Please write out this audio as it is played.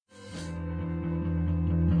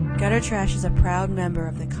Gutter Trash is a proud member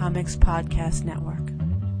of the Comics Podcast Network.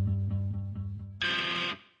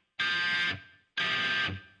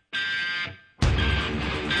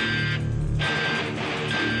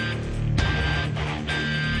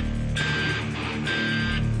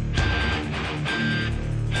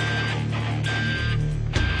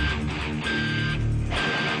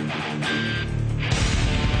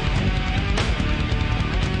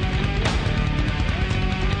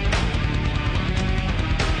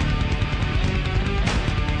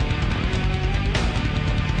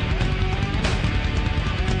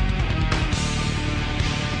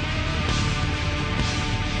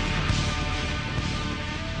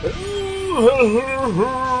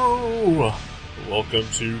 Welcome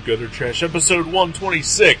to Gutter Trash episode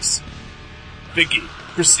 126. Vicky,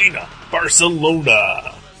 Christina,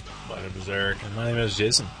 Barcelona. My name is Eric. And my name is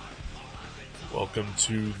Jason. Welcome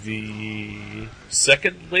to the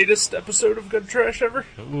second latest episode of Gutter Trash ever.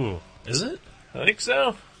 Ooh, is it? I think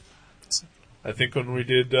so. I think when we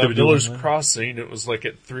did we do Miller's one then? Crossing, it was like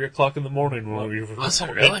at 3 o'clock in the morning when we were Was it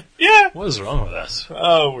recording. really? Yeah. What is wrong with us?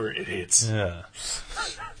 Oh, we're idiots. Yeah.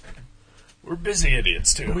 We're busy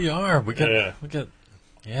idiots, too. We are. We got,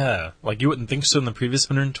 like you wouldn't think so in the previous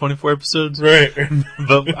 124 episodes. Right.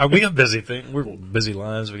 But we got busy things. We're busy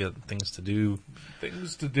lives. We got things to do.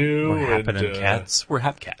 Things to do. We're happening cats. We're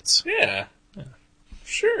hap cats. Yeah.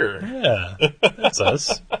 Sure. Yeah. That's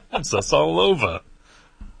us. That's us all over.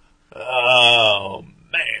 Oh,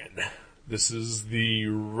 man. This is the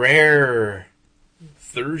rare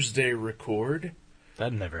Thursday record.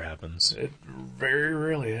 That never happens. It very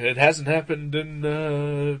rarely. It hasn't happened in,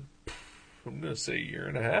 I'm going to say a year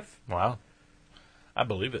and a half. Wow. I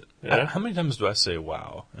believe it. Yeah. How many times do I say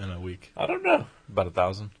wow in a week? I don't know. About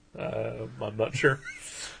 1,000? I'm not sure.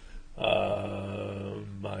 I've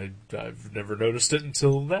never noticed it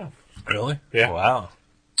until now. Really? Yeah. Wow.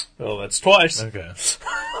 Well, that's twice. Okay.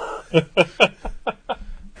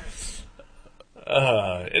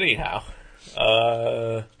 Anyhow,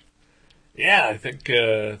 yeah, I think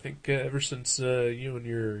ever since you and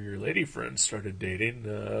your lady friend started dating,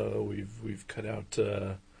 we've cut out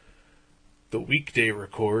the weekday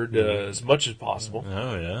record as much as possible.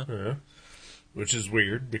 Oh, yeah. Which is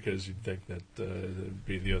weird because you'd think that it'd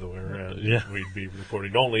be the other way around. Yeah. We'd be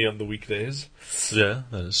recording only on the weekdays. Yeah,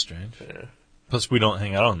 that is strange. Yeah. Plus, me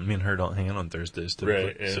and her don't hang out on Thursdays typically,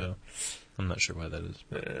 Right, yeah. so I'm not sure why that is.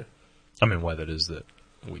 Yeah. I mean, why that is that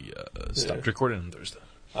we stopped recording on Thursday.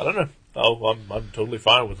 I don't know. Oh, I'm totally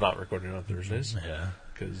fine with not recording on Thursdays. Yeah.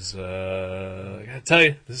 Because, I gotta tell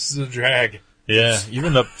you, this is a drag. Yeah, you've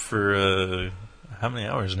been up for, how many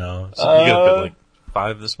hours now? So you got up at like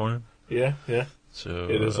 5 this morning? Yeah. So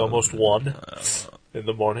It is almost 1 in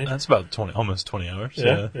the morning. That's about almost 20 hours.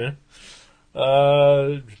 Yeah.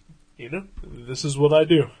 This is what I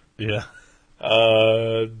do. Yeah.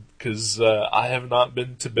 Because I have not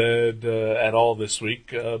been to bed at all this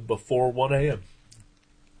week before 1 a.m.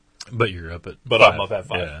 But you're up at But 5. I'm up at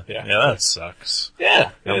 5. Yeah. Yeah, that sucks.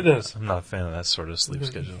 Yeah, it is. I'm not a fan of that sort of sleep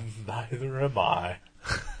schedule. Neither am I.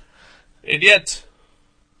 And yet,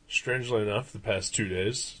 strangely enough, the past 2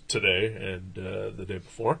 days, today and the day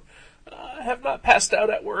before, I have not passed out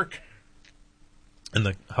at work. How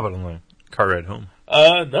about on the car ride home?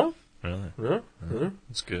 No. Really? No.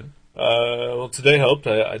 That's good. Well, today helped.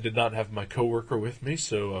 I did not have my coworker with me,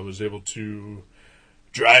 so I was able to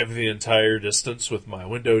drive the entire distance with my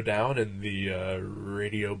window down and the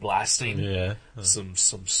radio blasting. Yeah. Some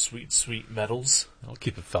sweet, sweet metals. I'll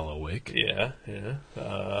keep a fellow awake. Yeah.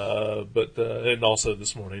 But and also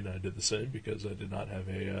this morning I did the same because I did not have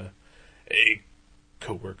a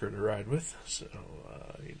coworker to ride with, so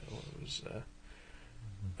I was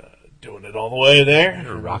doing it all the way there,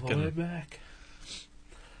 You're and rocking. all the way back.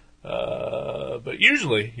 But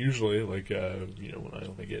usually, like when I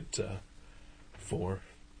only get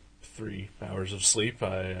 3 hours of sleep,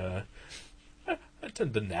 I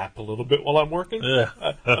tend to nap a little bit while I'm working. Yeah.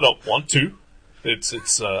 I don't want to.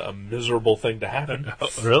 It's a miserable thing to happen. Oh,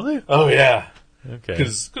 really? Oh yeah, Okay.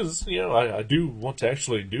 because I do want to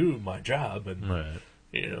actually do my job, and Right.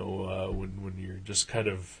 when you're just kind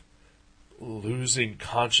of losing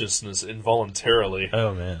consciousness involuntarily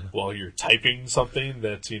Oh, man. while you're typing something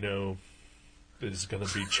that is going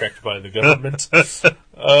to be checked by the government. That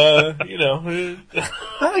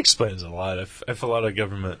explains a lot. If a lot of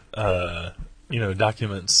government,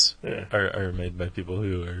 documents Yeah. are made by people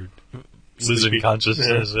who are Sleepy. losing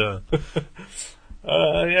consciousness. Yeah.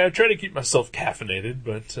 I try to keep myself caffeinated,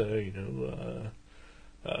 but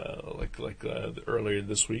earlier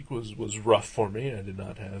this week was rough for me. I did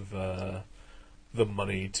not have the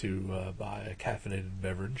money to buy a caffeinated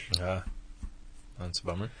beverage. That's a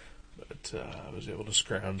bummer. But I was able to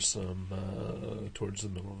scrounge some towards the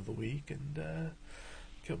middle of the week and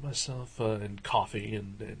get myself and coffee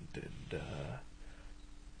and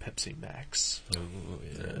Pepsi Max. Oh,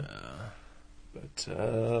 yeah. But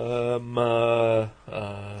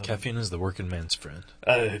caffeine is the working man's friend.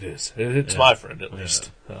 it is. It's my friend at least.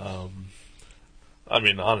 I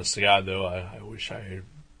mean, honest to God, though, I wish I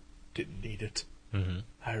didn't need it. Mm-hmm.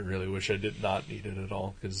 I really wish I did not need it at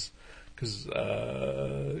all, because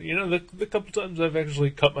the couple times I've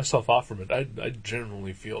actually cut myself off from it, I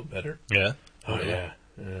generally feel better. Yeah? Oh, yeah.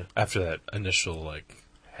 After that initial,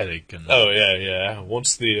 headache and Oh, yeah.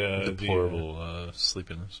 Once the deplorable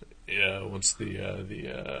sleepiness. Yeah, once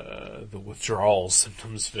the withdrawal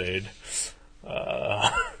symptoms fade,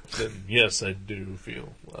 then yes, I do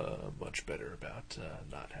feel much better about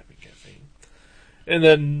not having caffeine. And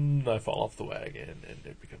then I fall off the wagon, and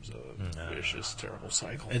it becomes a vicious, terrible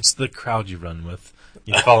cycle. It's the crowd you run with.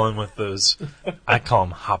 You fall in with those, I call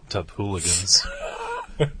them hopped-up hooligans.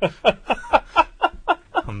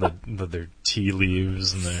 On their tea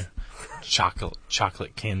leaves and their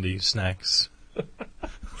chocolate candy snacks.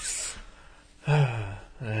 I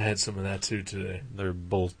had some of that too today. Their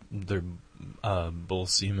bull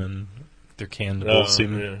semen. Their canned bull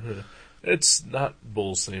semen. Yeah. It's not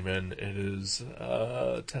bull semen. It is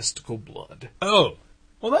testicle blood. Oh,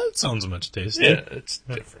 well, that sounds much tastier. Yeah, it's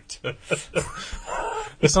different.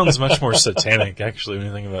 It sounds much more satanic, actually, when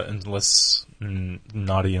you think about it, and less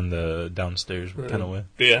naughty in the downstairs kind of way.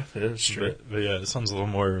 Yeah, it's true. But yeah, it sounds a little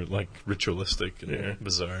more ritualistic and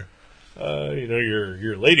bizarre.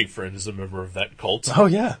 Your lady friend is a member of that cult. Oh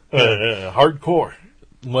yeah, hardcore.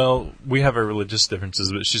 Well, we have our religious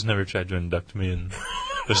differences, but she's never tried to induct me, and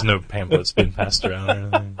there's no pamphlets being passed around or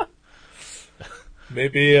anything.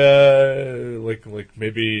 Maybe,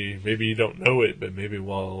 maybe you don't know it, but maybe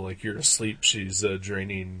while you're asleep, she's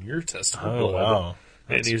draining your testicle blood. Wow.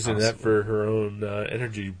 And using that for her own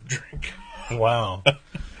energy drink. Wow.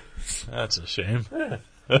 That's a shame. Yeah.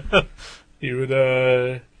 You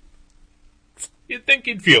would, you'd think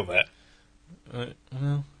you'd feel that.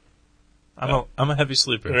 Well, I'm a heavy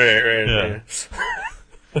sleeper. Right. Yeah.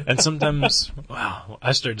 And sometimes, wow,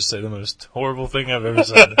 I started to say the most horrible thing I've ever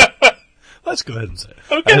said. Let's go ahead and say it.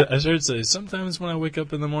 Okay. I started to say, sometimes when I wake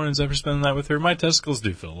up in the mornings after spending the night with her, my testicles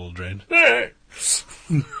do feel a little drained. Right.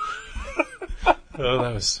 Oh,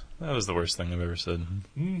 that was the worst thing I've ever said.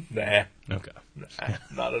 Nah. Okay. Nah,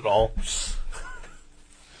 not at all.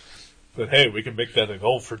 But hey, we can make that a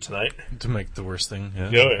goal for tonight. To make the worst thing, yeah.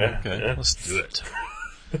 Oh, yeah. Okay, Yeah. let's do it.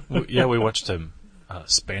 We watched a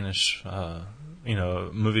Spanish,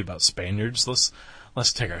 movie about Spaniards.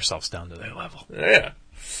 Let's take ourselves down to their level. Yeah.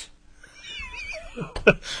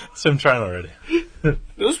 So I'm trying already. It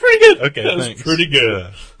was pretty good. Okay, that thanks. was pretty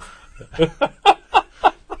good.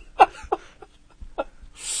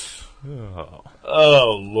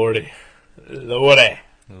 Oh, Lordy. Lordy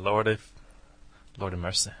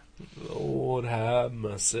mercy. Lord have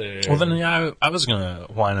mercy. Well, then, yeah, I was going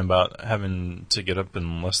to whine about having to get up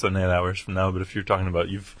in less than 8 hours from now, but if you're talking about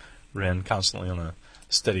you've ran constantly on a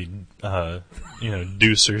steady,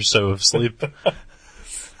 deuce or so of sleep.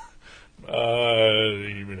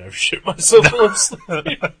 You mean I've shit myself full of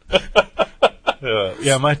sleep?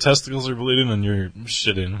 Yeah, my testicles are bleeding and you're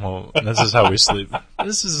shitting. Well, this is how we sleep.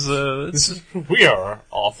 We are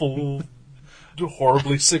awful,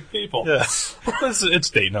 horribly sick people. Yeah. It's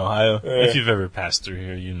Dayton, Ohio. If you've ever passed through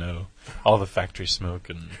here, you know all the factory smoke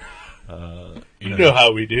and, you know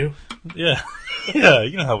how we do. Yeah. Yeah,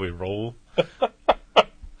 you know how we roll.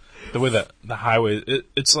 The way that the highway,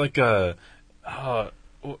 it's like a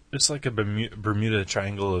Bermuda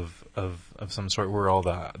Triangle of some sort where all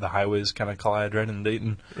the highways kind of collide right in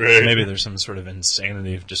Dayton. Right. Maybe there's some sort of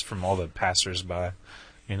insanity just from all the passers-by,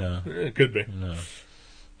 It could be.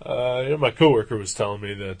 My coworker was telling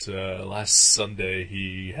me that last Sunday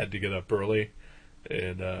he had to get up early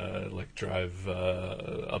and drive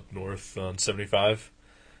up north on 75.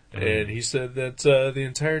 Mm-hmm. And he said that the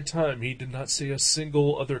entire time he did not see a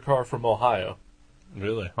single other car from Ohio.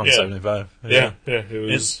 Really? On 75? Yeah. It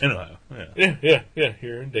was in Ohio. Yeah. Yeah,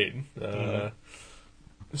 here in Dayton.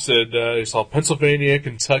 Said he saw Pennsylvania,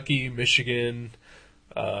 Kentucky, Michigan,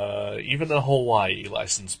 even a Hawaii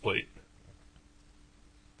license plate.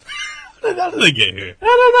 How did they get here? I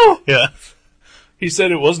don't know. Yeah. He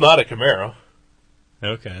said it was not a Camaro.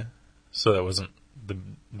 Okay. So that wasn't the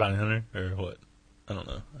Bounty Hunter, or what? I don't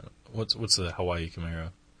know. What's the Hawaii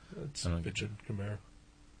Camaro? It's Bitchin' Camaro.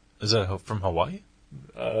 Is that from Hawaii?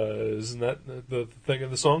 Isn't that the thing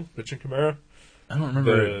of the song, Bitchin' Camaro? I don't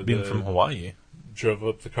remember it being from Hawaii. Drove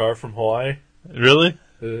up the car from Hawaii. Really?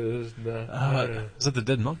 No. Is that the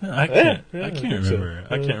Dead Milkman? Yeah, I can't I think remember.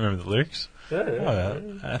 so. I can't remember the lyrics. Yeah, Oh,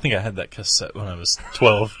 yeah. I think I had that cassette when I was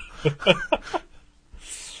 12.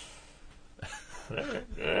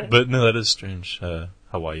 But no, that is strange.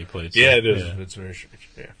 Hawaii plays. Yeah, it is. Yeah. It's very strange.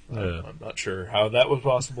 Yeah. Yeah. I'm not sure how that was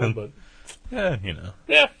possible, but Yeah, you know.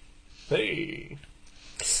 yeah. Hey.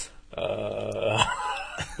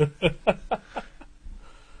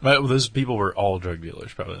 But those people were all drug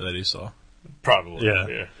dealers, probably, that he saw. Probably.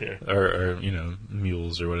 Yeah. Yeah. Or you know,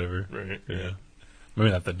 mules or whatever. Right. Yeah. Maybe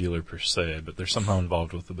not the dealer per se, but they're somehow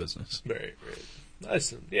involved with the business. Right.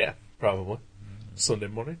 Nice. Yeah, probably. Sunday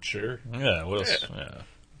morning, sure. Yeah, what else? Yeah.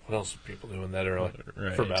 What else are people doing that early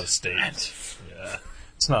Right. from out of state? Yeah.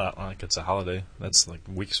 It's not like it's a holiday. That's like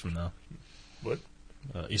weeks from now. What?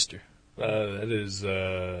 Easter. That is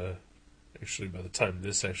actually by the time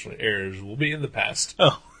this actually airs, we'll be in the past.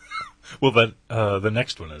 Oh. Well, the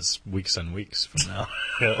next one is weeks and weeks from now.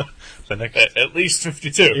 Yeah. The next. At least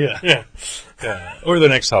 52. Yeah. Yeah. Or the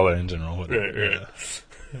next holiday in general. Whatever. Right.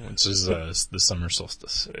 Yeah. Which is the summer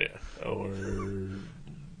solstice. Yeah. Or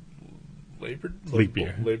Leap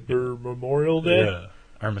year. Labor Memorial Day. Yeah.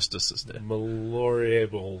 Armistice Day.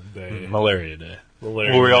 Memoriable Day. Malaria Day.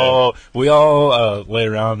 Malaria Where Day. we all lay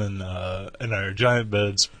around in our giant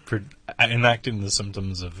beds, enacting the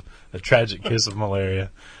symptoms of a tragic case of malaria.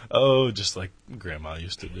 Oh, just like Grandma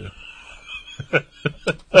used to do.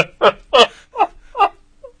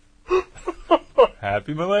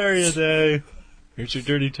 Happy Malaria Day! Here's your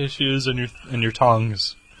dirty tissues and your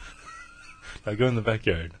tongs. Now go in the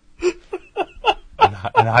backyard and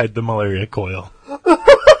hide the malaria coil.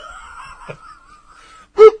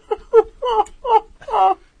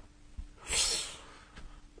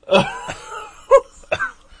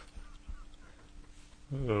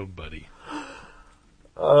 Oh, buddy.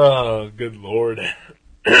 Oh, good lord.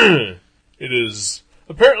 It is...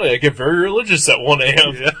 Apparently I get very religious at 1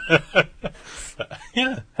 a.m.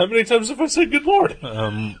 Yeah. How many times have I said good lord?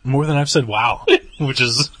 More than I've said wow, which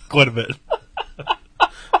is quite a bit.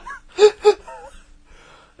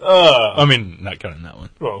 I mean, not counting that one.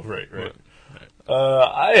 Oh, right.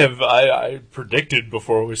 I predicted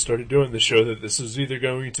before we started doing the show that this is either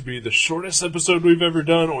going to be the shortest episode we've ever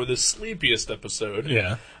done or the sleepiest episode.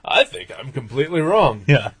 Yeah. I think I'm completely wrong.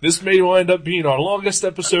 Yeah. This may wind up being our longest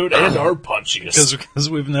episode and our punchiest. Because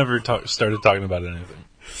we've never started talking about anything.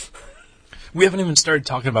 We haven't even started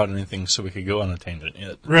talking about anything so we could go on a tangent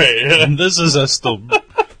yet. Right. And this is us still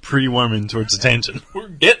pre-warming towards a tangent. We're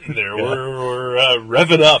getting there. Yeah. We're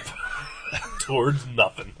revving up towards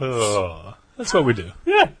nothing. Oh, that's what we do.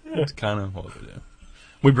 Yeah. That's kind of what we do.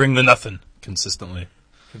 We bring the nothing consistently.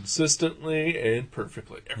 Consistently and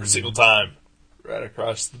perfectly. Every single time. Right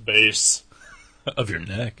across the base. Of your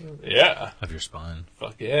neck. Yeah. Of your spine.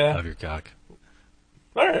 Fuck yeah. Of your cock.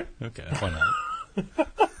 Alright. Okay, why not?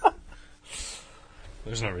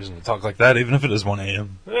 There's no reason to talk like that, even if it is 1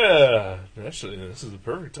 a.m. Yeah. Actually, this is the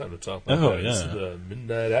perfect time to talk like Oh, that. This is yeah. the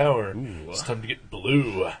midnight hour. Ooh. It's time to get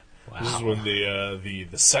blue. Wow. This is when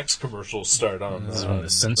the sex commercials start on, This is when on the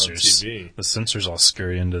censors, TV. the censors all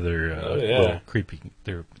scurry into their yeah. little creepy,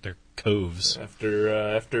 their coves.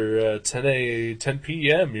 After 10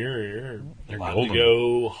 p.m., you're allowed golden. to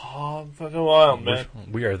go hog fucking wild, man.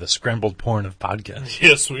 We are the scrambled porn of podcasts.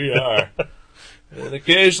 Yes, we are. And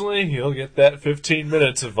occasionally, you'll get that 15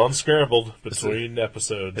 minutes of unscrambled between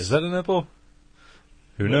episodes. Is that a nipple?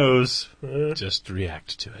 Who knows? Uh, Just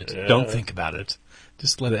react to it. Yeah. Don't think about it.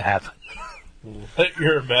 Just let it happen. Let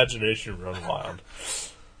your imagination run wild.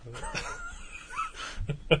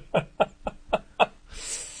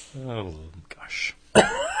 Oh, gosh.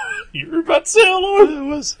 You were about to say hello? It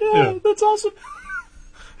was. Yeah, that's awesome.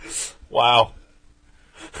 Wow.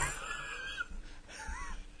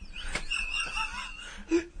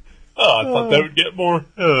 Oh, I thought that would get more.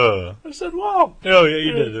 I said, wow. Oh, yeah,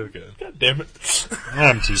 you did. Okay. God damn it.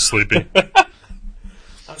 I'm too sleepy.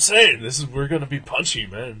 I'm saying, we're going to be punchy,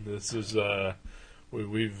 man. This is,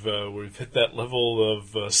 we've hit that level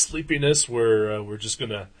of sleepiness where we're just going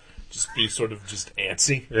to be sort of just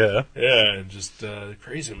antsy. Yeah. Yeah, and just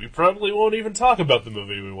crazy. We probably won't even talk about the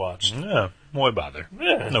movie we watched. Yeah. Why bother?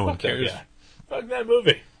 Yeah, No one fuck that cares. guy. Fuck that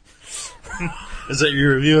movie. Is that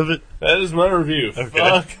your review of it? That is my review. Okay.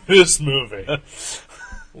 Fuck this movie.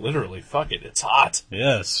 Literally, fuck it. It's hot.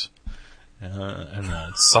 Yes. And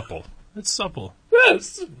it's supple. It's supple. Yeah,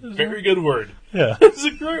 it's a very good word. Yeah. It's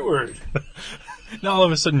a great word. Now all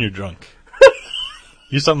of a sudden you're drunk.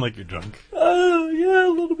 You sound like you're drunk. Yeah, a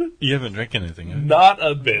little bit. You haven't drank anything, have you? Not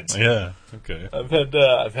a bit. Yeah. Okay.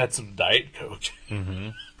 I've had some Diet Coke.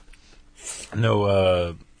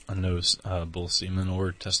 No, bull semen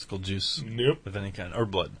or testicle juice Nope. of any kind, or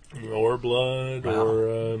blood. Or blood, Wow.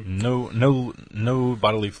 or... No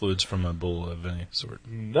bodily fluids from a bull of any sort.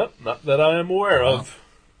 Nope, not that I am aware of.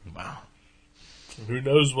 Wow. Who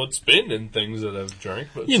knows what's been in things that I've drank,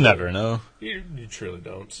 but... You never know. You truly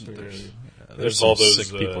don't. There's all some those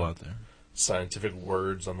sick people out there. scientific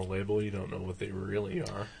words on the label. You don't know what they really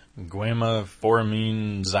are. Guama,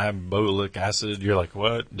 foramine, xybolic acid. You're like,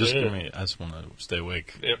 what? Just Yeah. give me. I just want to stay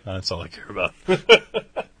awake. Yep. That's all I care about.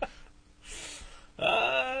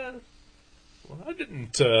 Well, I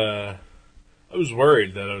didn't. I was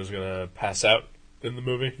worried that I was going to pass out in the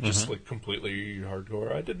movie, just like completely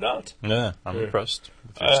hardcore. I did not. Yeah, I'm Yeah. impressed.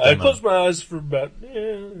 with your I stamina. closed my eyes for about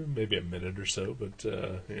maybe a minute or so, but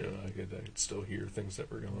I could still hear things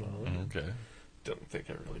that were going on. Okay. Don't think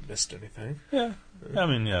I really missed anything. Yeah. I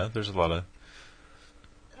mean, yeah. There's a lot of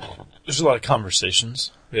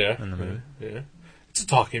conversations. Yeah, In the movie. Yeah, it's a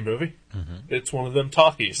talkie movie. It's one of them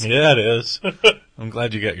talkies. Yeah, it is. I'm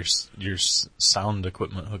glad you got your sound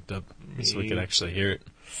equipment hooked up so we could actually hear it.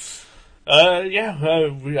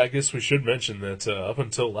 I guess we should mention that up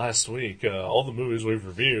until last week, all the movies we've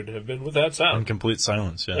reviewed have been without In sound. complete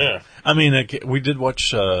silence, yeah. Yeah. I mean, we did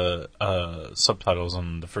watch subtitles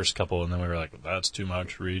on the first couple, and then we were like, that's too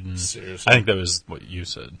much reading. Seriously. I think that was what you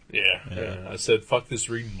said. Yeah. I said, fuck this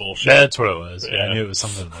reading bullshit. That's what it was. Yeah, Yeah. I knew it was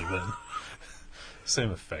something like that.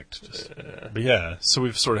 Same effect. But yeah, so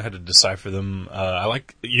we've sort of had to decipher them. I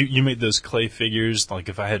like, you made those clay figures. Like,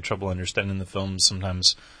 if I had trouble understanding the films,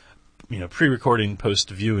 sometimes, pre-recording,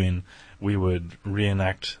 post-viewing, we would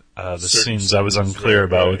reenact the Certain scenes I was scenes, unclear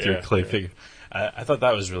about right, with your yeah, clay yeah. figure. I thought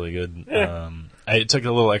that was really good. Yeah. It took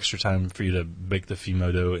a little extra time for you to bake the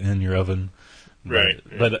Fimodo in your oven. Right,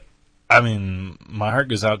 yeah. But I mean, my heart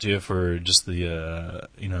goes out to you for just the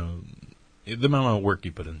amount of work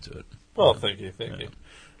you put into it. Well, thank you.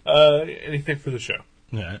 Anything for the show.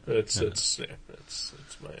 Yeah, It's my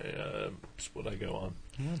it's what I go on.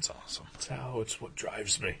 that's awesome. It's what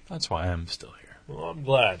drives me. That's why I'm still here. Well, I'm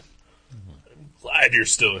glad. I'm glad you're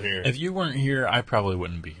still here. If you weren't here, I probably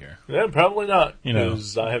wouldn't be here. Yeah, probably not. You know.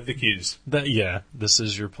 Because I have the keys. This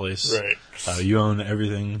is your place. Right. You own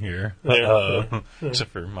everything here, Yeah.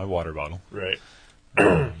 except for my water bottle. Right.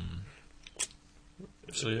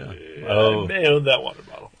 So yeah. I may own that water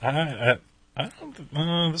bottle. I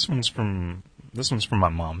don't. This one's from my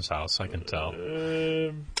mom's house. I can tell.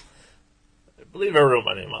 I believe I wrote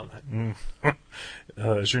my name on that.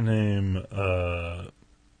 Is your name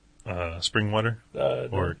Springwater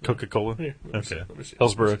or Coca-Cola? Here, let me see, Okay, let me see.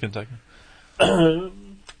 Hillsborough, Kentucky.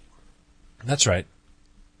 That's right.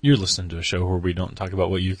 You're listening to a show where we don't talk about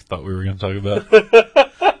what you thought we were going to talk about.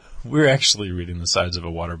 We're actually reading the sides of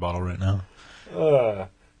a water bottle right now.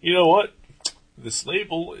 You know what? This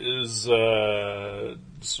label is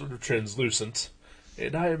sort of translucent,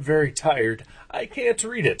 and I am very tired. I can't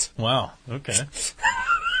read it. Wow. Okay.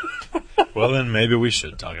 Well, then maybe we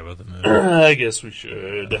should talk about the movie. I guess we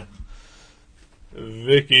should.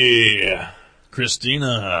 Vicky.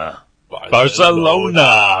 Christina.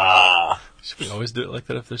 Barcelona. Should we always do it like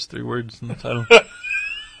that if there's 3 words in the title?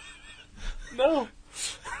 No,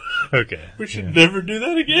 Okay. we should never do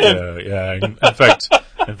that again. Yeah. In fact,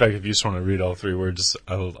 if you just want to read all 3 words,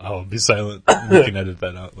 I'll be silent. We can edit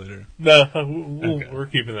that out later. No, Okay. we're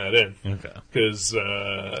keeping that in. Okay. Because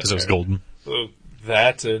Because it was golden.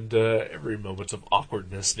 That and every moment of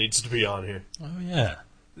awkwardness needs to be on here. Oh yeah.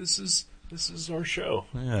 This is our show.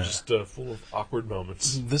 Yeah. Just full of awkward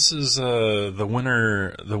moments. This is the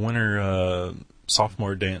winter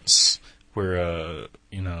sophomore dance where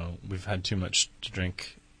we've had too much to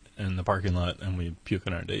drink in the parking lot and we puke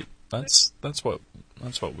on our date. That's what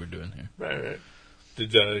we're doing here. Right.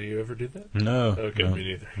 Did you ever do that? No. Okay, no, me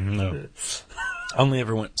neither. No. I only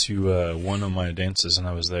ever went to one of my dances and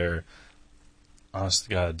I was there, honest to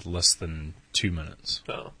God, less than 2 minutes.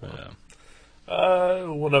 Oh. Yeah.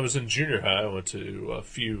 When I was in junior high, I went to a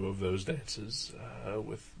few of those dances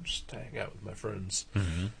with just to hang out with my friends.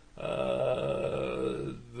 Mm-hmm.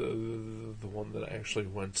 The one that I actually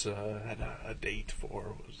went had a date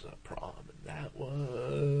for was prom, and that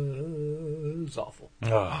was awful.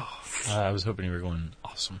 Oh, I was hoping you were going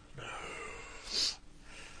awesome.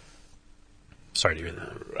 Sorry to hear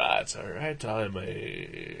that. That's all right. I'm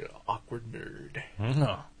a awkward nerd.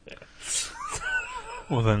 No.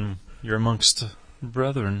 Well, then you're amongst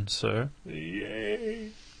brethren, sir.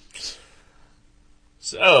 Yay!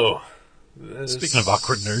 So, Speaking of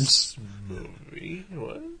awkward nerds, movie.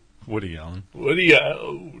 What? Woody Allen. What do you?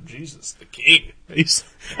 Oh, Jesus, the king.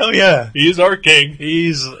 Oh yeah, He is our king. he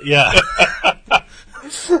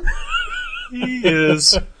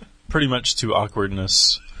is pretty much to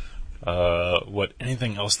awkwardness what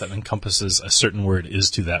anything else that encompasses a certain word is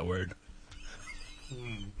to that word.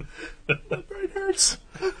 My brain hurts.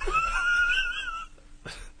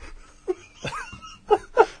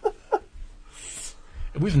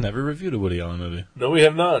 We've never reviewed a Woody Allen movie. No, we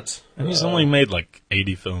have not. And he's only made like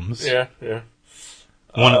 80 films. Yeah.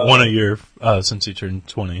 One a year since he turned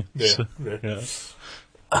 20. Yeah. So, Yeah. yeah.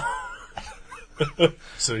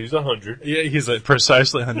 So he's 100. Yeah, he's like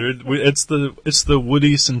precisely 100. It's the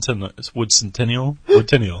Woody Centennial. It's Wood Centennial.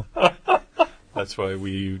 Woodtennial. That's why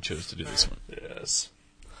we chose to do this one. Yes.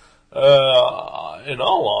 In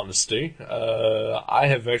all honesty, I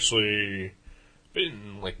have actually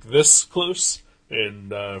been like this close,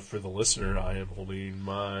 and for the listener, I am holding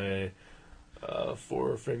my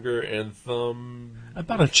forefinger and thumb.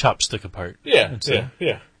 About a chopstick apart. Yeah, I'd say.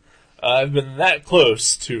 yeah. I've been that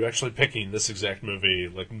close to actually picking this exact movie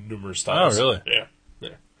like numerous times. Oh, really? Yeah.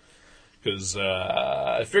 Because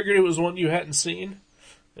I figured it was one you hadn't seen,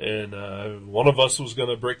 and one of us was going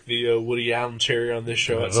to break the Woody Allen cherry on this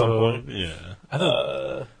show at some point. Yeah.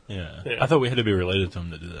 I thought we had to be related to him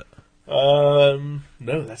to do that.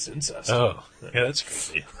 No, that's incest. Oh, yeah, that's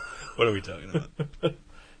crazy. What are we talking about?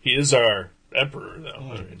 He is our emperor,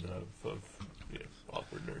 though. I mean, of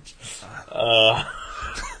awkward nerds.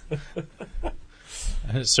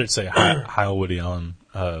 I just started to say Heil Woody Allen,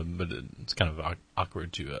 but it's kind of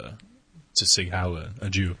awkward to say Heil a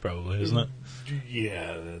Jew, probably, isn't it?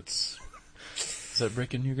 Yeah, that's... Is that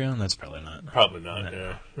breaking new ground? That's probably not. Probably not,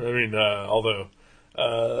 yeah. I mean, although...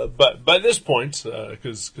 but by this point,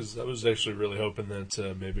 because I was actually really hoping that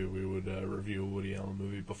maybe we would review a Woody Allen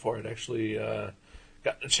movie before I'd actually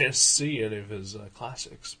gotten a chance to see any of his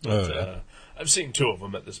classics. But I've seen two of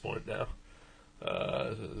them at this point now.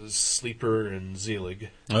 Sleeper and Zelig.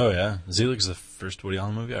 Oh, yeah. Zelig's the first Woody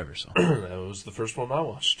Allen movie I ever saw. That was the first one I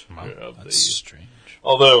watched. Wow, that's strange.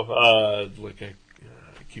 Although, like I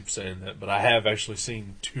keep saying that, but I have actually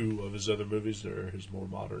seen two of his other movies. They're his more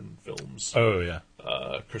modern films. Oh, yeah.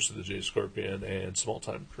 Curse of the Jade Scorpion and Small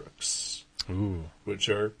Time Crooks. Ooh. Which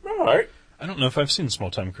are alright. I don't know if I've seen Small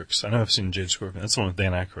Time Crooks. I know I've seen Jade Scorpion. That's the one with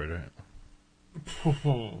Dan Aykroyd, right? I have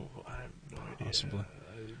no idea. Possibly. I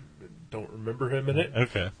don't remember him in it.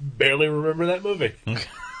 Okay. Barely remember that movie. Okay.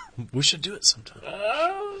 We should do it sometime.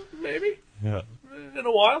 Maybe. Yeah. In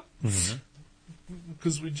a while. Mm-hmm.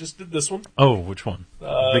 Because we just did this one. Oh, which one?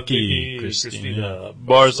 Vicky Cristina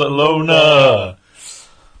Barcelona.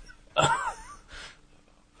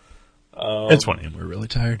 It's 1 a.m. We're really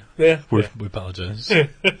tired. Yeah. We apologize.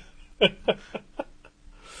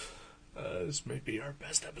 This may be our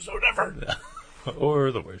best episode ever.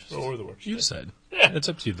 Or the worst. Or the worst. You decide. Yeah. It's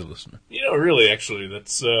up to you, the listener. You know, really, actually,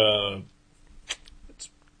 that's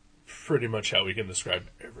pretty much how we can describe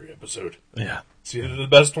every episode. Yeah. It's either the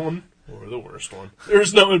best one or the worst one.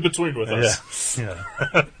 There's no in between with us. Yeah.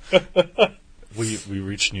 we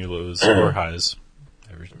reach new lows or highs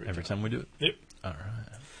every time we do it. Yep. All right.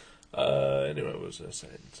 Anyway, what was I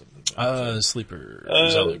saying? Something about Sleeper.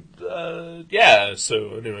 yeah,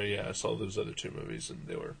 so anyway, I saw those other two movies and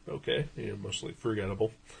they were okay. Mostly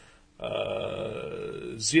forgettable.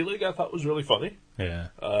 Zelig I thought was really funny. Yeah.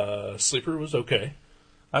 Sleeper was okay.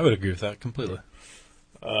 I would agree with that completely.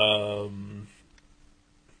 But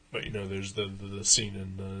there's the scene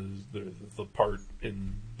in the part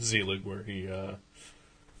in Zelig where he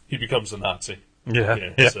becomes a Nazi.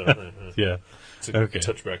 Yeah. So, yeah. To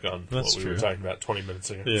touch back on That's what we true. were talking about 20 minutes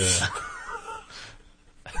ago. Yeah.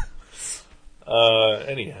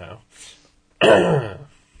 Anyhow.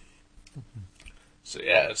 So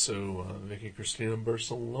Vicky Cristina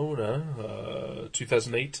Barcelona,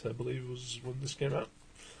 2008, I believe, was when this came out.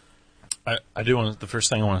 I do want the first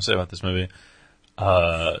thing I want to say about this movie.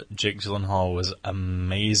 Jake Gyllenhaal was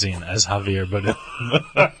amazing as Javier Bardem.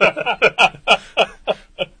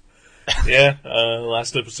 Yeah,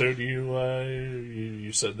 last episode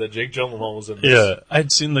you said that Jake Gyllenhaal was in this. Yeah,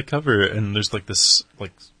 I'd seen the cover and there's like this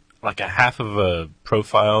like a half of a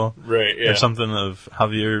profile, right? Yeah, or something of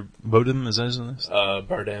Javier Bardem. Is that his name?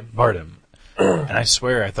 Bardem. And I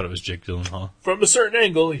swear I thought it was Jake Gyllenhaal. From a certain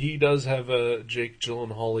angle, he does have a Jake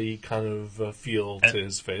Gyllenhaal-y kind of feel to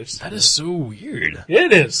his face. That is so weird. Yeah,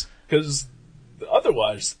 it is, because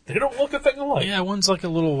otherwise they don't look a thing alike. Yeah, one's like a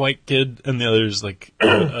little white kid, and the other's like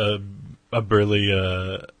a burly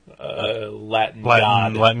Latin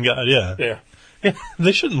god. Latin god. Yeah. Yeah.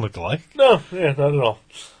 They shouldn't look alike. No, yeah, not at all.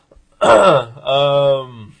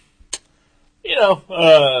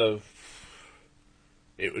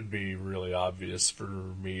 It would be really obvious for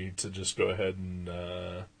me to just go ahead and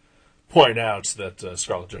point out that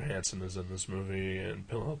Scarlett Johansson is in this movie, and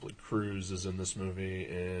Penelope Cruz is in this movie,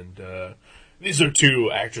 and these are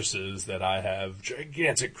two actresses that I have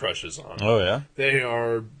gigantic crushes on. Oh, yeah? They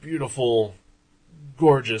are beautiful,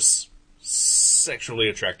 gorgeous, sexually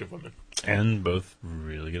attractive women. And both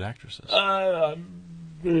really good actresses. No.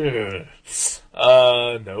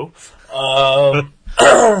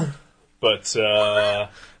 But,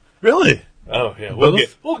 Really? oh yeah,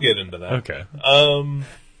 Both? we'll get into that. Okay.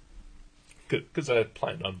 Because I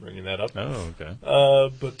planned on bringing that up. Oh, okay.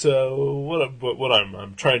 But what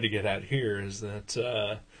I'm trying to get at here is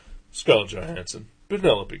that Scarlett Johansson,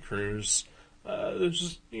 Penelope Cruz, there's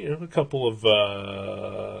just, a couple of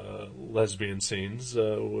lesbian scenes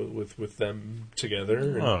with them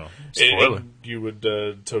together. Oh, spoiler. And you would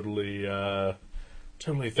totally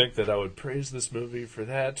think that I would praise this movie for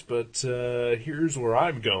that, but here's where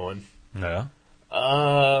I'm going. Yeah.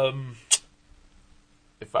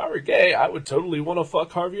 If I were gay, I would totally want to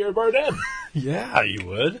fuck Javier Bardem. Yeah, you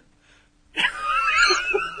would.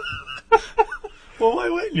 Well, why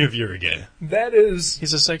wouldn't you if you were gay? That is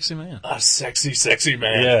He's a sexy man. a sexy, sexy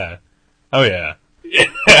man. Yeah. Oh, yeah.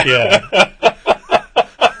 Yeah.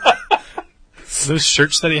 Those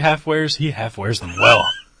shirts that he half wears them well.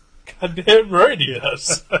 Goddamn right he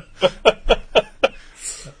does.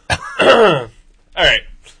 Alright.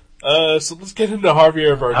 So let's get into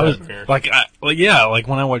Javier Bardem here. Like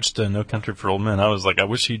when I watched No Country for Old Men, I was like, I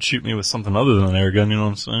wish he'd shoot me with something other than an air gun, you know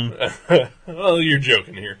what I'm saying? Well, you're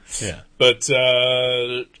joking here. Yeah. But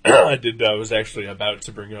I was actually about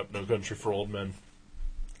to bring up No Country for Old Men.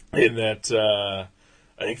 In that,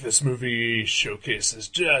 I think this movie showcases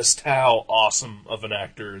just how awesome of an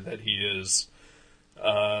actor that he is.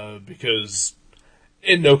 Because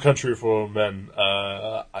in No Country for Old Men,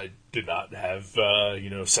 I did not have,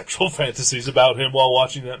 sexual fantasies about him while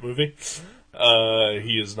watching that movie.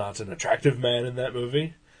 He is not an attractive man in that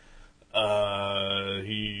movie.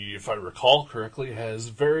 He, if I recall correctly, has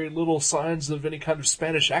very little signs of any kind of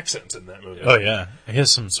Spanish accent in that movie. Oh, yeah. He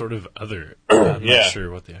has some sort of other... I'm Yeah. not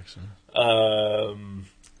sure what the accent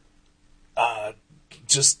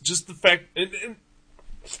is. Just the fact... And,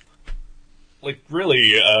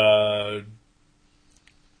 really,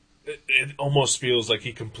 it almost feels like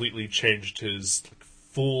he completely changed his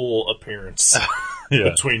full appearance Yeah.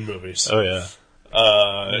 between movies. Oh, yeah.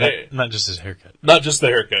 Not just his haircut. Not just the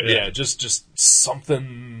haircut, Yeah. yeah. Just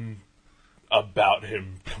something about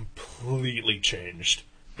him completely changed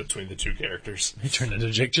between the two characters. He turned into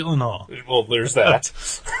Jake Gyllenhaal. Well, there's that.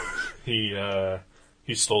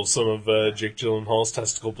 He stole some of Jake Gyllenhaal's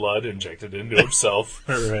testicle blood, injected it into himself,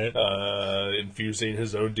 Right. infusing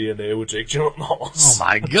his own DNA with Jake Gyllenhaal's. Oh,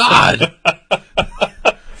 my God!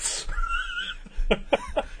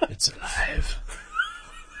 It's alive.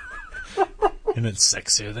 And it's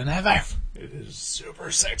sexier than ever. It is super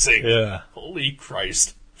sexy. Yeah. Holy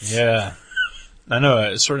Christ. Yeah. I know,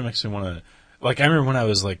 it sort of makes me want to... Like, I remember when I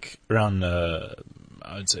was, around, I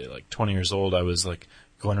would say, 20 years old, I was,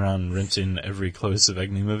 going around renting every Chloe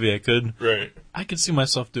Sevigny movie I could. Right. I could see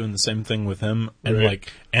myself doing the same thing with him. And, Right.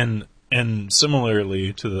 and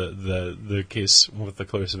similarly to the case with the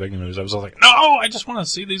Chloe Sevigny movies, I was all like, no, I just want to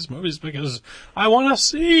see these movies because I want to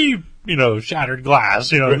see, Shattered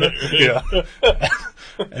Glass, Yeah.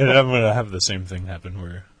 And I'm going to have the same thing happen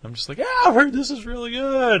where I'm just like, yeah, I've heard this is really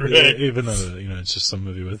good. Right. Even though, it's just some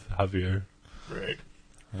movie with Javier. Right.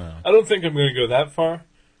 Oh. I don't think I'm going to go that far,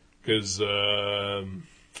 because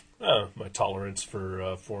my tolerance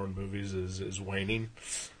for foreign movies is waning.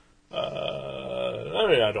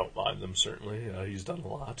 I don't mind them, certainly. He's done a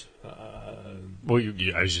lot. Well,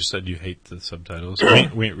 as you said, you hate the subtitles.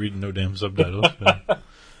 We ain't reading no damn subtitles.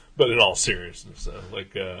 But in all seriousness,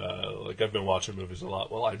 like I've been watching movies a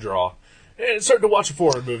lot while I draw. And it's hard to watch a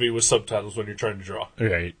foreign movie with subtitles when you're trying to draw.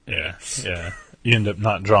 Right, yeah. You end up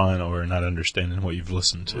not drawing or not understanding what you've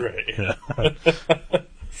listened to. Right. Yeah.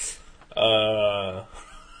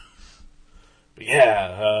 But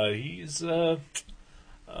yeah, he's a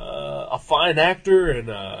fine actor and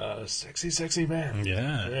a sexy, sexy man.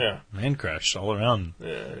 Yeah. Yeah. Man crush all around. Yeah,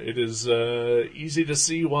 it is easy to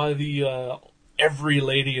see why the every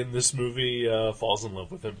lady in this movie falls in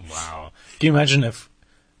love with him. Wow. Can you imagine if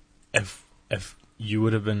you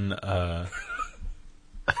would have been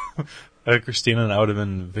Christina and I would have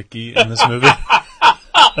been Vicky in this movie?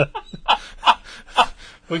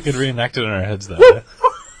 We could reenact it in our heads that way.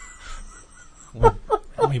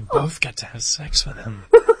 And we both got to have sex with him.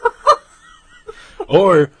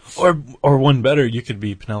 Or one better, you could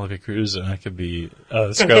be Penelope Cruz and I could be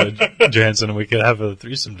Scarlett Johansson, and we could have a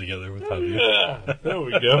threesome together with Javier. Yeah, there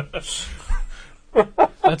we go.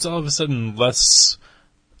 That's all of a sudden less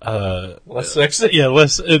Less sexy? Yeah,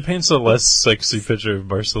 less. It paints a less sexy picture of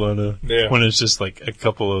Barcelona. Yeah. When it's just like a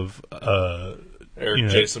couple of Eric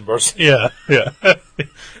Jason Barcelona. Yeah.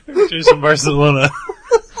 Eric Jason Barcelona.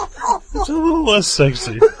 It's a little less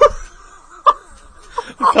sexy.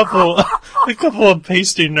 A couple of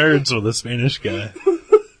pasty nerds with a Spanish guy.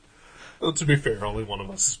 Well, to be fair, only one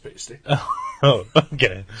of us is pasty. Oh,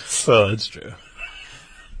 okay. Well, that's true.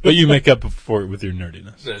 But you make up for it with your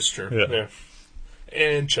nerdiness. That's true. Yeah.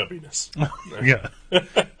 And chubbiness. Yeah.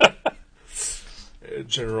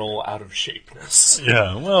 General out of shapeness.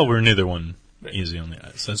 Yeah, well, we're neither one easy on the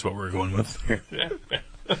eyes. That's what we're going with here. Yeah.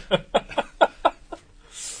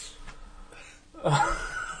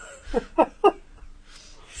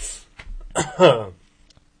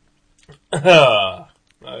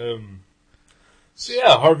 So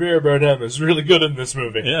yeah, Javier Bardem is really good in this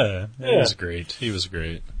movie. Yeah, he was great. He was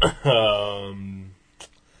great. And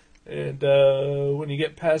when you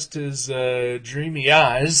get past his dreamy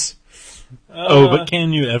eyes, But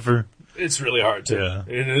can you ever? it's really hard to. Yeah.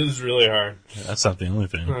 It is really hard. That's not the only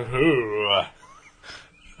thing.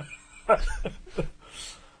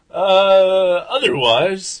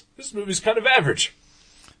 Otherwise, this movie's kind of average.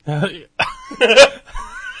 I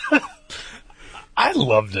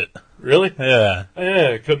loved it. Really? Yeah.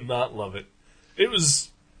 Yeah, I could not love it. I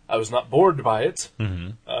was not bored by it. Mm-hmm.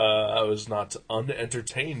 I was not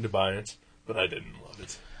unentertained by it, but I didn't love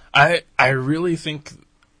it. I really think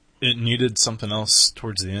it needed something else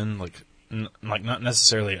towards the end, like not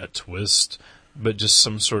necessarily a twist, but just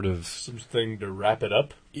some sort of Something to wrap it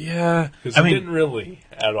up. yeah. Because I it mean, didn't really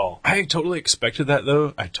at all. I totally expected that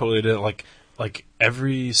though. I totally did. Like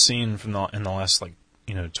every scene from in the last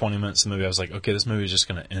 20 minutes of the movie, I was like, okay, this movie is just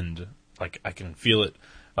gonna end. Like I can feel it.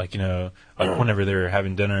 Like whenever they were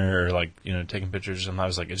having dinner or taking pictures, and I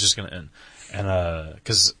was like, it's just gonna end. And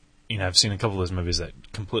because I've seen a couple of those movies that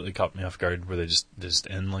completely caught me off guard, where they just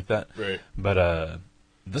end like that. Right. But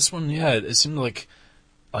this one, yeah, it seemed like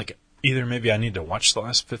either maybe I need to watch the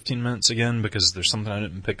last 15 minutes again because there's something I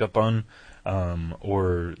didn't pick up on,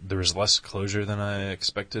 or there was less closure than I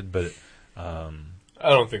expected. But I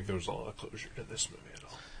don't think there was a lot of closure to this movie at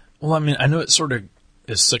all. well, I mean, I know it sort of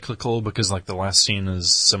is cyclical because the last scene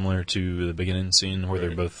is similar to the beginning scene where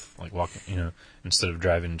they're both walking, instead of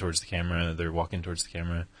driving towards the camera, they're walking towards the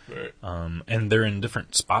camera. Right. And they're in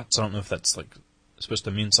different spots. I don't know if that's supposed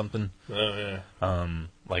to mean something. Oh yeah.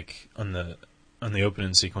 Like on the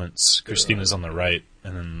opening sequence, Christina's on the right,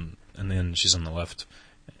 and then she's on the left.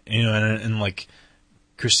 And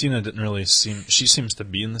Christina didn't really she seems to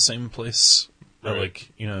be in the same place. Right.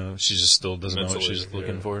 She just still doesn't know what Mentally, she's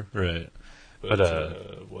looking yeah. for. Right.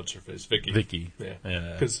 But what's her face? Vicky. Vicky. Yeah.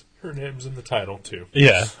 Yeah. Because her name's in the title too.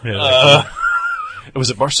 Yeah.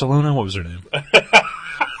 Was it Barcelona? What was her name?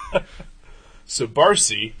 So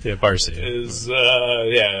Barcy. Yeah, Barcy. Is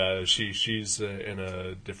she's in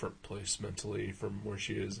a different place mentally from where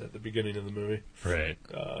she is at the beginning of the movie. Right.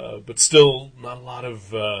 But still, not a lot of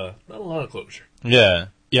closure. Yeah.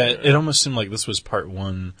 Yeah. It almost seemed like this was part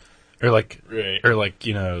one, or Right.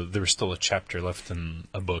 there was still a chapter left in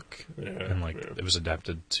a book, Yeah, and it was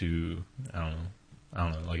adapted to I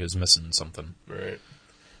don't know, it was missing something. Right.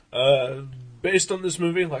 Based on this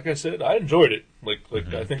movie, like I said, I enjoyed it.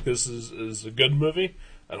 Mm-hmm. I think this is a good movie.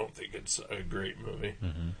 I don't think it's a great movie.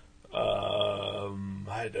 Mm-hmm.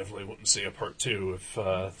 I definitely wouldn't see a part two if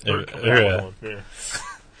third came Yeah. out with one. Yeah.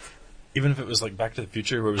 Even if it was Back to the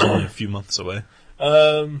Future, where it was only a few months away.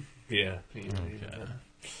 Yeah.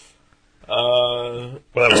 Well,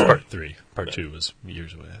 that was part 3. Part 2 was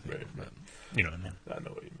years away, I think. Right. But you know what I mean. I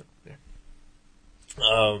know what you meant.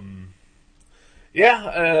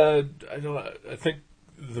 I think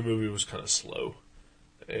the movie was kind of slow,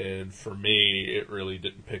 and for me, it really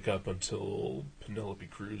didn't pick up until Penelope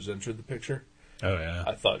Cruz entered the picture. Oh yeah.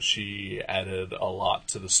 I thought she added a lot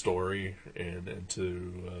to the story and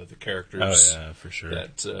to the characters. Oh yeah, for sure.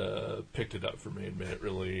 That picked it up for me and made it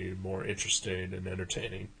really more interesting and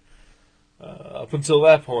entertaining. Up until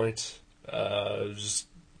that point, I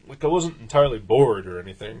wasn't entirely bored or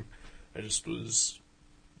anything. I just was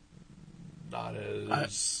not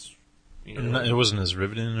as It wasn't as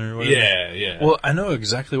riveting or whatever. Yeah. Well, I know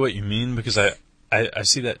exactly what you mean because I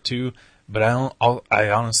see that too, but I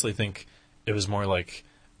honestly think it was more like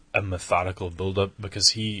a methodical build-up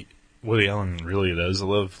because Woody Allen really does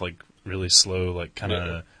love really slow, kind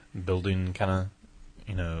of building, kind of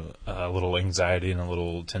a little anxiety and a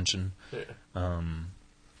little tension. Yeah.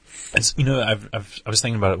 It's I was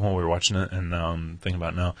thinking about it when we were watching it, and now I'm thinking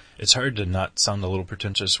about it now. It's hard to not sound a little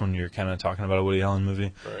pretentious when you're kind of talking about a Woody Allen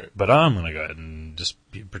movie. Right. But I'm gonna go ahead and just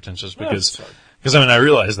be pretentious because That's fine. I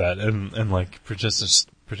realize that and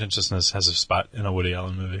pretentiousness has a spot in a Woody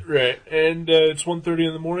Allen movie. Right, and it's 1:30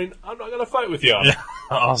 in the morning. I'm not gonna fight with you on it.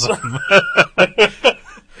 Awesome.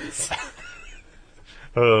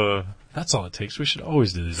 That's all it takes. We should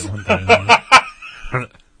always do these at 1:30.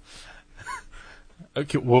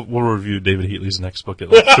 Okay, we'll review David Heatley's next book at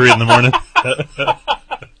like 3 in the morning.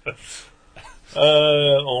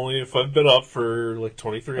 Only if I've been up for like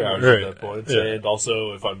 23 hours Right. at that point, Yeah. and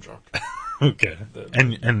also if I'm drunk. Okay.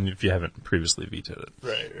 And if you haven't previously vetoed it.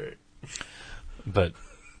 Right. But,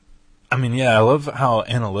 I mean, yeah, I love how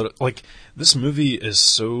like, this movie is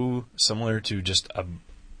so similar to just a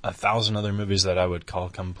 1,000 other movies that I would call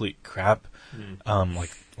complete crap,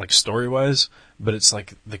 like story-wise, but it's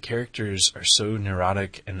like the characters are so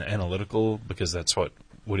neurotic and analytical, because that's what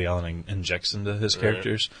Woody Allen injects into his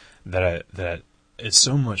characters, that it's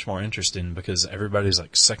so much more interesting, because everybody's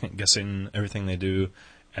like second-guessing everything they do,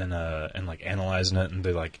 and like analyzing it, and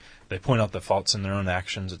they point out the faults in their own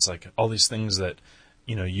actions. It's like all these things that,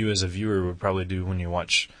 you know, you as a viewer would probably do when you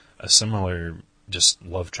watch a similar just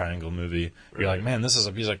love triangle movie. You're like, man, this is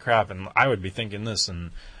a piece of crap, and I would be thinking this,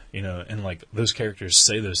 and you know, and like those characters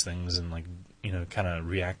say those things, and like, you know, kind of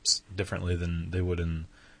react differently than they would in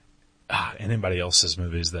anybody else's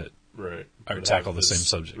movies that tackle the same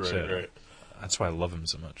subjects. Right. That's why I love him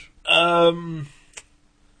so much.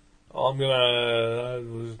 I'm gonna,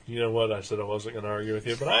 you know what, I said I wasn't gonna argue with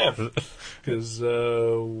you, but I am, because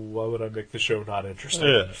why would I make the show not interesting?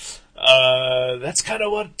 Yeah. That's kind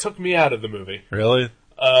of what took me out of the movie. Really?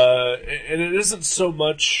 And it isn't so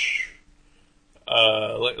much,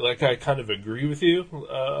 like I kind of agree with you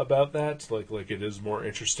about that. Like it is more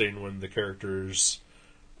interesting when the characters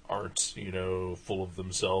aren't, you know, full of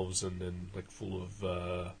themselves and like full of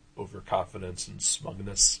overconfidence and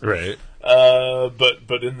smugness. Right.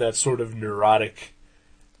 But in that sort of neurotic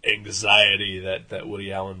anxiety that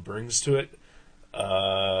Woody Allen brings to it,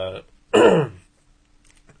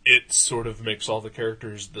 it sort of makes all the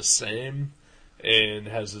characters the same and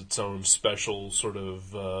has its own special sort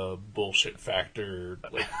of bullshit factor,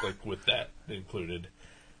 like with that included.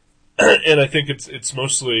 And I think it's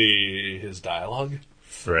mostly his dialogue.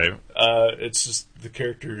 Right. It's just the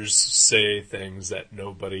characters say things that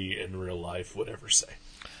nobody in real life would ever say.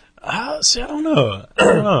 See, I don't know.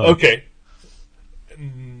 Okay.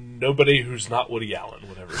 Nobody who's not Woody Allen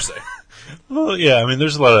would ever say. Well, yeah, I mean,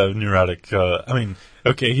 there's a lot of neurotic,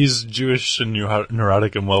 okay, he's Jewish and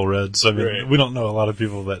neurotic and well-read, so I mean, we don't know a lot of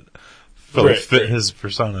people that fit his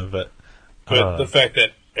persona, but the fact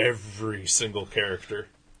that every single character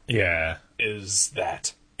is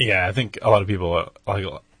that. Yeah, I think a lot of people,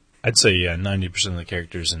 I'd say, 90% of the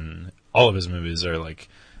characters in all of his movies are like,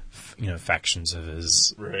 you know, factions of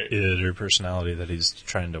his id or personality that he's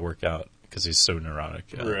trying to work out because he's so neurotic.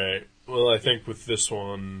 Right. Well, I think with this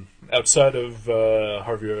one, outside of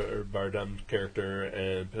Javier Bardem's character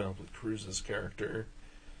and Penelope Cruz's character,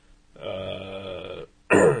 I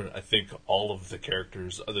think all of the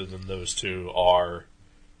characters other than those two are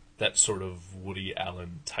that sort of Woody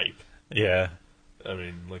Allen type. Yeah. I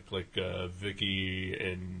mean, like Vicky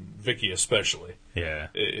especially. Yeah,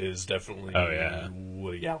 is definitely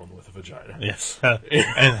Woody Allen with a vagina. Yes,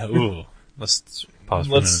 and let's pause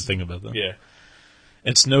for a minute and think about that. Yeah,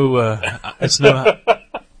 it's no.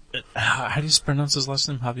 How do you pronounce his last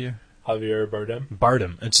name? Javier Bardem.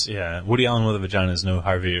 Bardem. It's Woody Allen with a vagina is no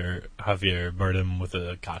Javier Bardem with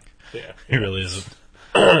a cock. Yeah, he really isn't.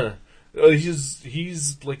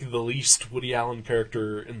 He's like the least Woody Allen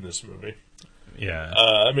character in this movie. Yeah.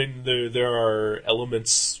 I mean, there are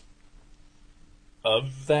elements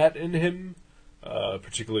of that in him,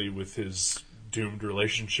 particularly with his doomed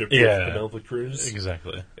relationship with Penelope Cruz.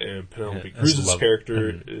 Exactly. And Penelope Cruz's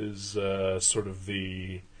character is sort of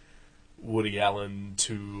the Woody Allen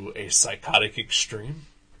to a psychotic extreme.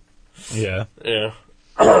 Yeah. Yeah.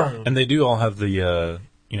 And they do all have the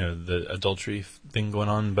the adultery thing going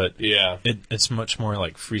on, but it's much more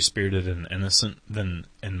like free-spirited and innocent than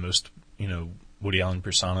in most, Woody Allen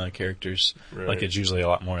persona characters. Right. Like, it's usually a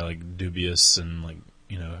lot more like dubious and like,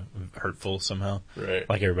 hurtful somehow. Right.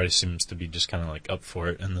 Like, everybody seems to be just kind of like up for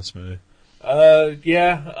it in this movie. And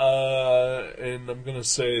I'm gonna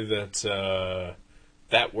say that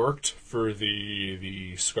that worked for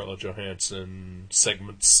the Scarlett Johansson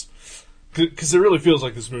segments, because it really feels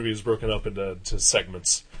like this movie is broken up into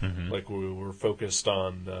segments. Mm-hmm. Like we're focused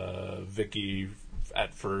on Vicky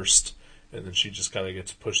at first, and then she just kind of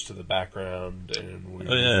gets pushed to the background, and we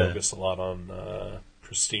focus a lot on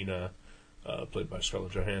Christina, played by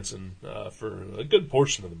Scarlett Johansson, for a good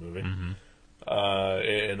portion of the movie. Mm-hmm.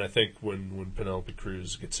 And I think when Penelope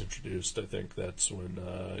Cruz gets introduced, I think that's when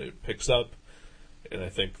it picks up. and I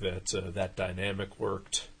think that that dynamic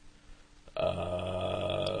worked.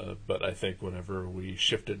 But I think whenever we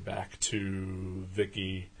shifted back to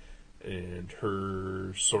Vicky and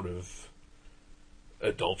her sort of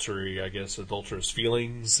adulterous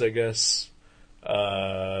feelings, I guess,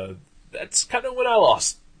 that's kind of when I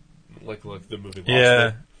lost, like the movie lost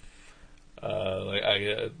Yeah.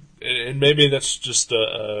 me. And maybe that's just what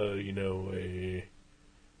am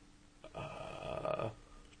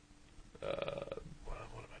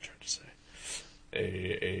I trying to say?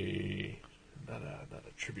 Not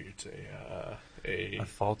a tribute, A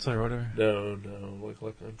fault or whatever? no,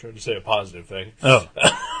 like I'm trying to say a positive thing. Oh.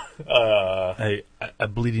 A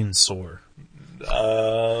bleeding sore.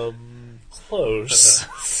 Close.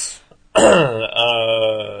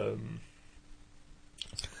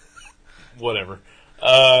 Whatever.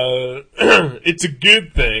 It's a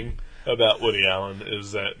good thing about Woody Allen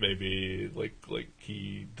is that maybe like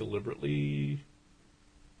he deliberately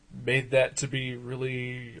made that to be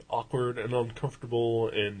really awkward and uncomfortable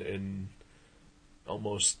and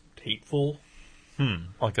almost hateful.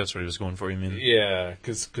 Like that's what he was going for, you mean? Yeah,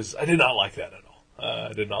 because I did not like that at all.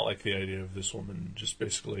 I did not like the idea of this woman just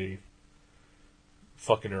basically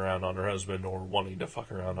fucking around on her husband or wanting to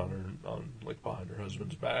fuck around on behind her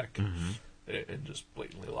husband's back and just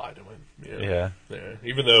blatantly lie to him. You know? Yeah.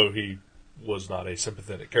 Even though he was not a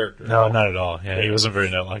sympathetic character. No, not at all. Yeah, he wasn't very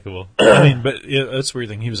likable. I mean, but that's the weird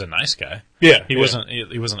thing. He was a nice guy. Yeah, he wasn't.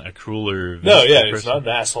 He wasn't a cruel No, yeah, he's person. not an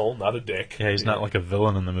asshole, not a dick. Yeah, he's not like a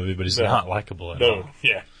villain in the movie, but he's not likable at all.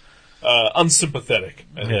 Yeah. Unsympathetic.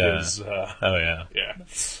 I think is, oh yeah. Yeah.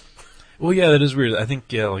 Well, yeah, that is weird. I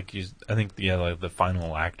think like the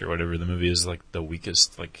final act or whatever the movie is like the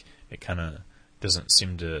weakest. Like it kind of doesn't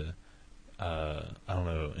seem to. I don't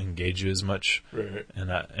know, engage you as much. Right.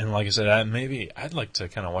 And like I said, I'd like to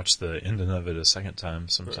kind of watch the ending of it a second time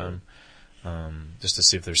sometime, just to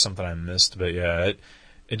see if there's something I missed. But yeah,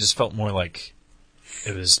 it just felt more like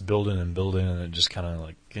it was building and building, and it just kind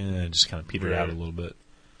of petered out a little bit.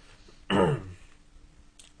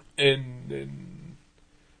 And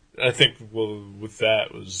I think with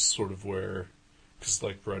that was sort of where, because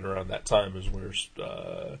like right around that time is where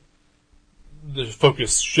the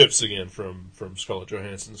focus shifts again from Scarlett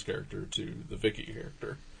Johansson's character to the Vicky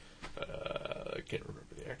character. I can't remember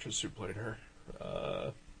the actress who played her.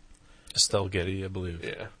 Estelle Getty, I believe.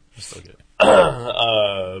 Yeah. Estelle Getty.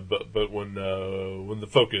 But when the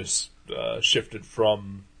focus shifted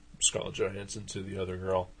from Scarlett Johansson to the other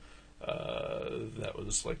girl, that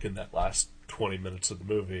was like in that last 20 minutes of the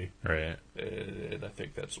movie. Right. And I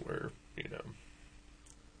think that's where,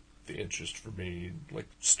 the interest for me like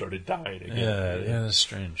started dying again. Yeah, that's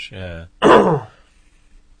strange. Yeah.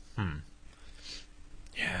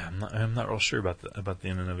 Yeah, I'm not real sure about the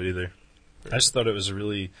ending of it either. I just thought it was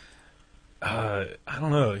really, I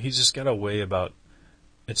don't know. He's just got a way about.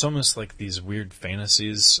 It's almost like these weird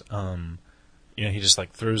fantasies. He just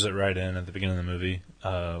like throws it right in at the beginning of the movie.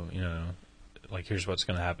 Like here's what's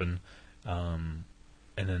going to happen, and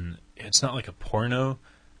then it's not like a porno.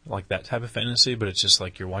 Like that type of fantasy, but it's just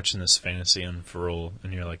like you're watching this fantasy unfurl,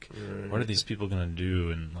 and you're like, what are these people going to do?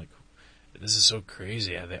 And like, this is so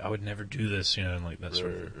crazy. I would never do this, and like that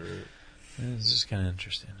sort of. It's just kind of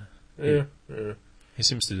interesting. Yeah. He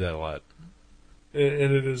seems to do that a lot. And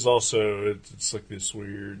it is also, it's like this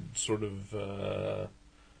weird sort of,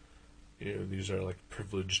 these are like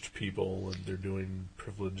privileged people, and they're doing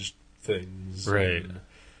privileged things. Right.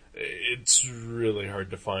 It's really hard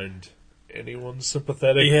to find anyone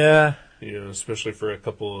sympathetic. Yeah. Especially for a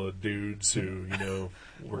couple of dudes who,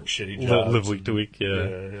 work shitty jobs. Live week to week,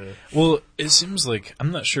 yeah. Well, it seems like,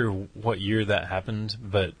 I'm not sure what year that happened,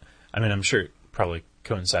 but, I mean, I'm sure it probably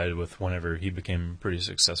coincided with whenever he became pretty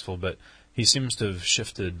successful, but he seems to have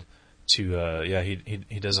shifted to,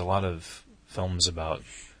 he does a lot of films about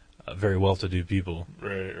very well-to-do people.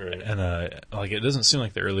 Right. And, it doesn't seem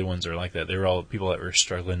like the early ones are like that. They were all people that were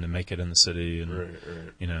struggling to make it in the city. And,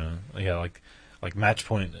 right. Like Match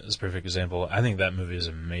Point is a perfect example. I think that movie is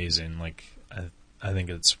amazing. Like, I think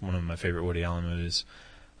it's one of my favorite Woody Allen movies.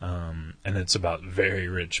 And it's about very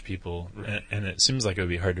rich people. Right. And it seems like it would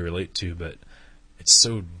be hard to relate to, but it's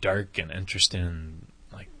so dark and interesting. And,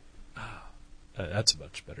 like, that's a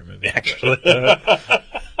much better movie, actually.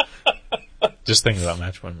 Just thinking about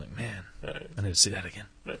Match Point, I'm like, man, I need to see that again.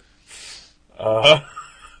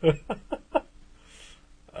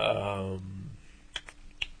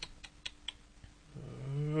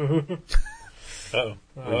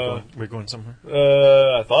 We're going somewhere?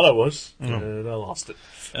 I thought I was, and I lost it.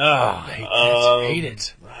 I hate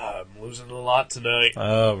it. I'm losing a lot tonight.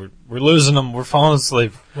 We're losing them. We're falling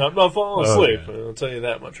asleep. I'm not falling asleep. Okay. I'll tell you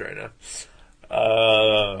that much right now.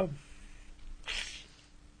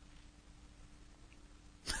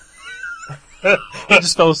 He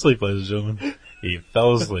just fell asleep, ladies and gentlemen. He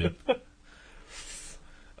fell asleep.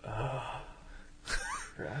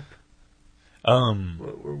 Crap. Um,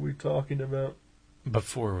 What were we talking about?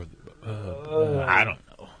 before, I don't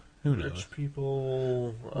know. Who knows? Rich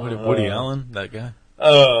people. Woody Allen, that guy.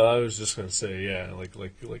 I was just gonna say, yeah, like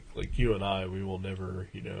you and I, we will never,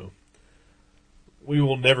 we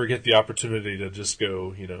will never get the opportunity to just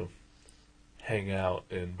go, hang out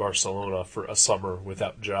in Barcelona for a summer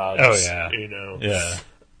without jobs. Oh, yeah. Yeah.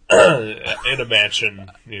 In a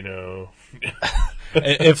mansion,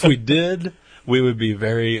 If we did, we would be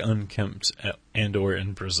very unkempt and/or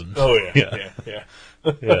in prison. Oh yeah. Yeah.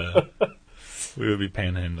 We would be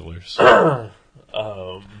panhandlers.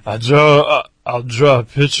 I'll draw a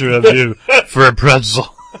picture of you for a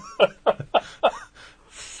pretzel.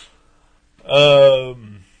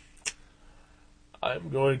 I'm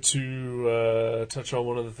going to touch on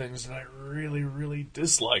one of the things that I really, really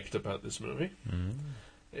disliked about this movie,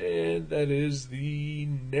 and that is the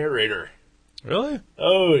narrator. Really?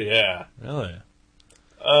 Oh yeah. Really?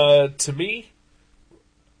 To me,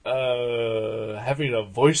 having a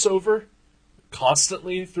voiceover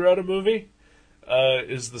constantly throughout a movie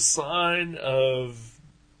is the sign of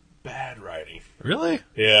bad writing. Really?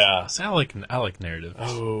 Yeah. See, I like narratives.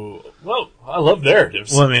 Oh well, I love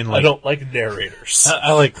narratives. Well, I mean, I don't like narrators.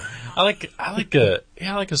 I like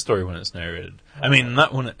a story when it's narrated. I mean,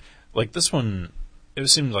 not when this one. It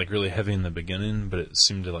seemed like really heavy in the beginning, but it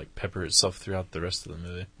seemed to like pepper itself throughout the rest of the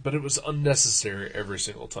movie. But it was unnecessary every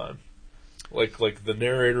single time. Like the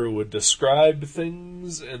narrator would describe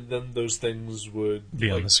things, and then those things would Be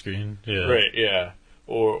on the screen, yeah. Right, yeah.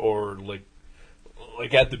 Or like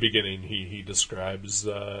at the beginning, he describes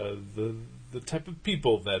the type of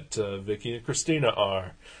people that Vicky and Christina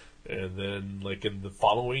are, and then like in the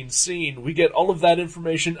following scene, we get all of that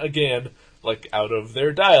information again, like out of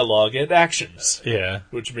their dialogue and actions. Yeah,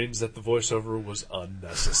 which means that the voiceover was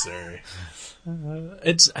unnecessary.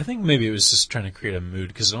 I think maybe it was just trying to create a mood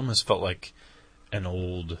because it almost felt like an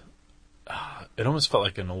old. It almost felt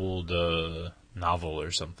like an old novel or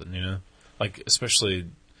something, like especially.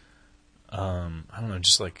 I don't know,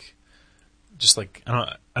 just like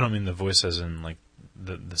I don't mean the voice as in like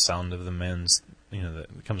the sound of the man's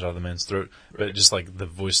that comes out of the man's throat, right. But just like the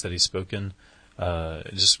voice that he spoke in.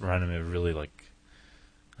 It just reminded me of really like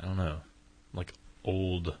I don't know, like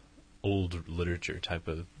old literature type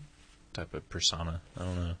of persona. I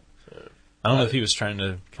don't know. I don't know if he was trying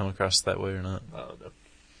to come across that way or not. I don't know.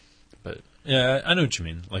 But yeah, I know what you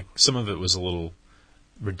mean. Like some of it was a little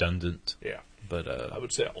redundant. Yeah. But I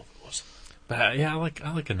would say all of it was. But yeah, I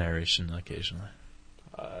like a narration occasionally.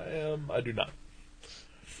 I do not.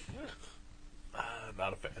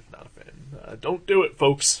 Not a fan. Don't do it,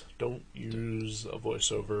 folks. Don't use a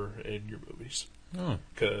voiceover in your movies.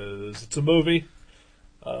 Because it's a movie.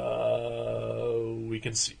 We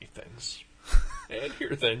can see things and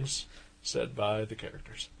hear things said by the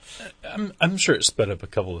characters. I'm sure it sped up a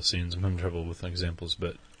couple of scenes. I'm having trouble with examples,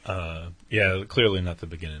 but yeah, clearly not the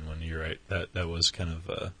beginning one. You're right. That was kind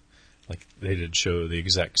of like they did show the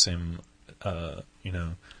exact same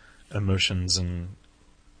emotions and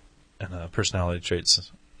personality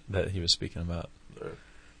traits that he was speaking about. Right.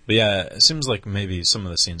 But yeah, it seems like maybe some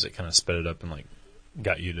of the scenes that kind of sped it up and like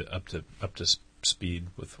got you up to speed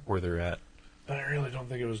with where they're at. But I really don't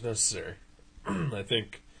think it was necessary. I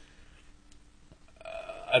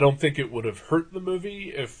don't think it would have hurt the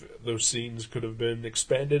movie if those scenes could have been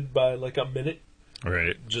expanded by like a minute.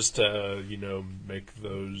 Right. Just to, make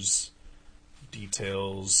those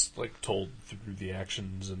details like told through the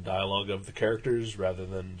actions and dialogue of the characters rather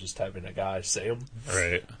than just having a guy say them.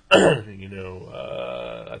 Right. I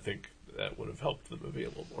think that would have helped the movie a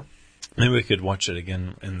little more. Maybe we could watch it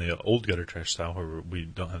again in the old Gutter Trash style where we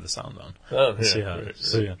don't have the sound on. Oh, yeah. See how it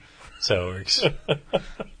works.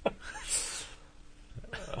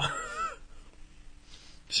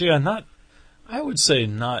 So yeah, I would say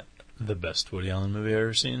not the best Woody Allen movie I've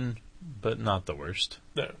ever seen, but not the worst.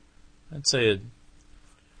 No. I'd say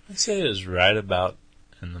it is right about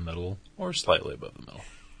in the middle, or slightly above the middle.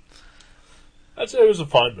 I'd say it was a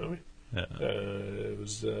fine movie. Yeah. It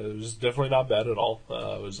was definitely not bad at all.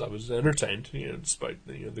 I was entertained, despite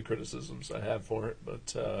the criticisms I have for it.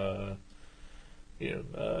 But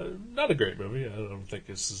not a great movie. I don't think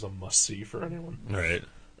this is a must see for anyone. Right.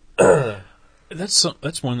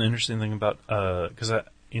 That's one interesting thing about because I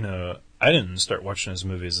didn't start watching his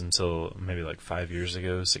movies until maybe like 6 years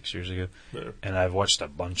ago, Yeah. and I've watched a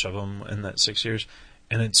bunch of them in that 6 years,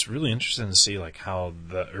 and it's really interesting to see like how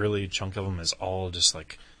the early chunk of them is all just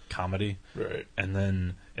like comedy, Right. and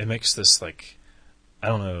then it makes this like, I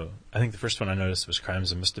don't know. I think the first one I noticed was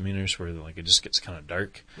Crimes and Misdemeanors, where like it just gets kind of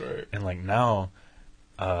dark, Right. and like now,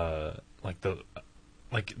 like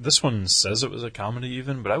this one says it was a comedy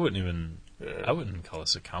even, but I wouldn't call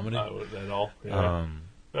this a comedy. I wouldn't at all. Yeah.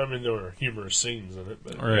 I mean, there were humorous scenes in it,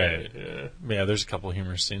 but Right. Yeah. Yeah, there's a couple of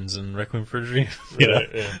humorous scenes in Requiem for a Dream. Right.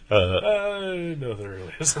 Yeah. No, there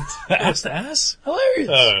really isn't. Ass to ass, hilarious.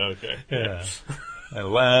 Oh, okay. Yeah, I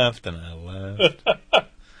laughed and I laughed.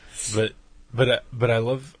 But I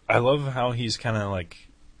love how he's kind of like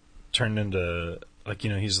turned into like,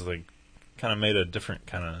 he's like kind of made a different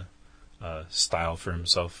kind of style for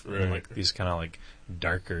himself, Right. and like these kind of like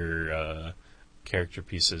darker character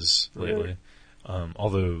pieces lately.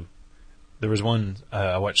 Although there was one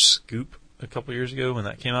I watched Scoop a couple years ago when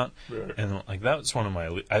that came out, Right. and like that was one of my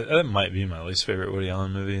that might be my least favorite Woody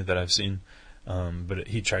Allen movie that I've seen. But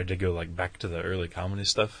he tried to go like back to the early comedy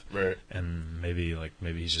stuff, Right. and maybe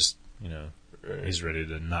he's just Right. he's ready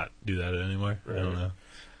to not do that anymore. Right. I don't know.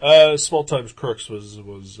 Small Times Crooks was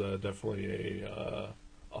definitely a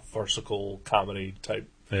farcical comedy type.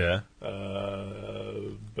 Yeah,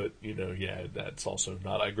 But that's also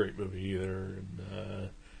not a great movie either. And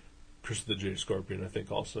Chris the J. Scorpion, I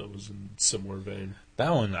think, also was in similar vein. that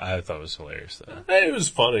one I thought was hilarious though. It was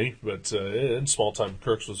funny, but and Small Time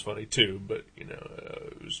Crooks was funny too. But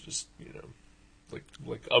it was just like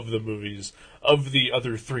of the movies, of the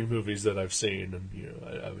other three movies that I've seen, and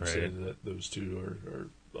I would say Right. that those two are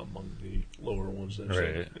among the lower ones that I've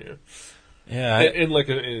Right. seen. Yeah. Yeah, And like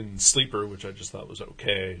in Sleeper, which I just thought was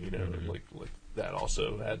okay, Mm-hmm. like that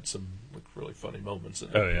also had some like really funny moments in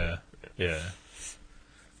it. oh yeah.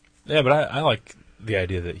 But I like the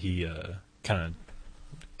idea that he kind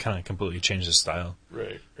of completely changed his style.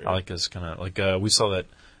 Right. I like his kind of like we saw that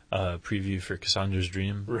preview for Cassandra's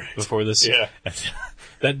Dream Right. before this. Yeah.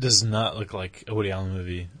 That does not look like a Woody Allen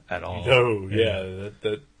movie at all. No,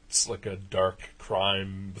 that's like a dark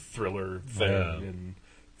crime thriller thing, Yeah. and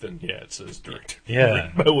then it says directed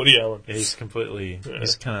Yeah. by Woody Allen. Yeah, he's kind of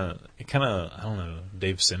I don't know,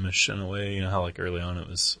 Dave Simish in a way. You know how like early on it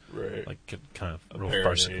was Right. like kind of real Apparently,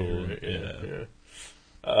 farcical. right, Yeah.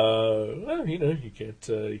 Well,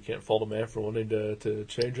 you can't fault a man for wanting to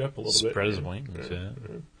change up a little bit. Spread his wings. Yeah.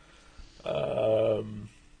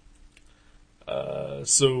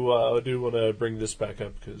 So I do want to bring this back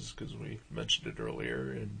up because we mentioned it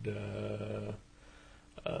earlier, and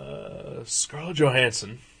Scarlett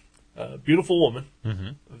Johansson, beautiful woman,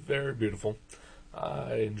 very beautiful.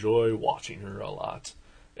 I enjoy watching her a lot,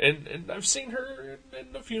 and I've seen her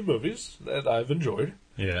in a few movies that I've enjoyed.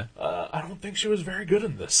 Yeah. I don't think she was very good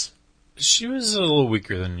in this. She was a little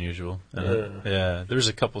weaker than usual. Yeah. Yeah. There was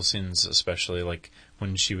a couple scenes, especially like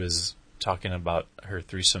when she was talking about her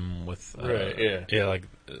threesome with. Right, yeah. Yeah, like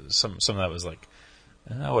some of that was like,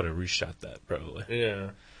 I would have reshot that probably. Yeah.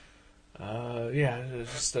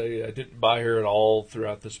 It's just I didn't buy her at all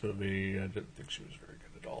throughout this movie. I didn't think she was very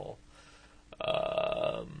good at all.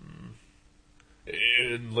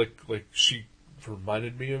 And like she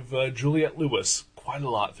reminded me of Juliette Lewis quite a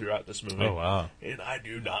lot throughout this movie. Oh wow! And I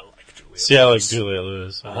do not like Juliette See, I like Lewis. Juliette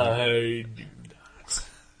Lewis. I do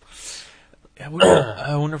not.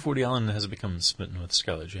 I wonder if Woody Allen has become smitten with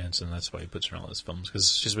Scarlett Johansson. That's why he puts her in all his films,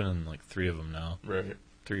 because she's been in like 3 of them now, Right.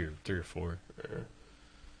 three or four.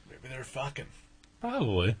 Maybe they're fucking.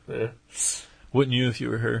 Probably. Yeah. Wouldn't you if you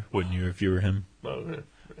were her? Wouldn't you if you were him? Oh yeah.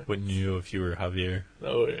 Wouldn't you if you were Javier?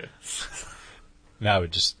 Oh yeah. No, I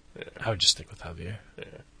would just stick with Javier.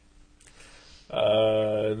 Yeah.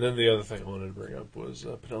 And then the other thing I wanted to bring up was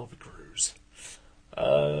Penelope Cruz.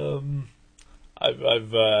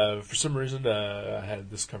 I've for some reason I had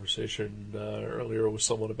this conversation earlier with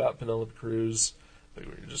someone about Penelope Cruz. Like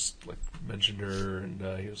we just like mentioned her, and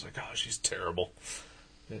he was like, "Oh, she's terrible."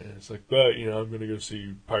 And it's like, "But I'm going to go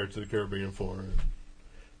see Pirates of the Caribbean 4." And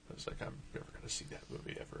I was like, "I'm never going to see that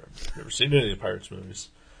movie ever. I've never seen any of the Pirates movies."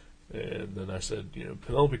 And then I said,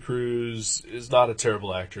 Penelope Cruz is not a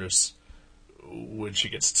terrible actress when she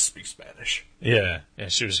gets to speak Spanish. Yeah,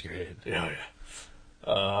 she was great. Yeah.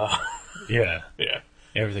 Yeah, Yeah.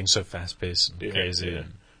 everything's so fast paced and crazy. Yeah.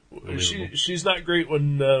 And unbelievable. She's not great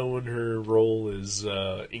when her role is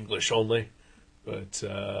English only, but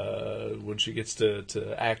when she gets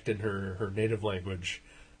to act in her native language,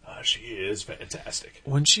 she is fantastic.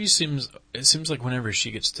 It seems like whenever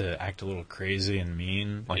she gets to act a little crazy and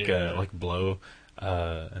mean, like Blow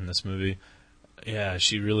in this movie, yeah,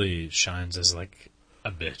 she really shines as like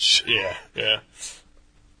a bitch. Yeah.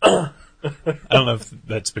 I don't know if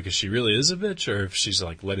that's because she really is a bitch or if she's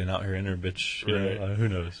like letting out her inner bitch. Right. Who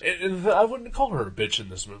knows? And I wouldn't call her a bitch in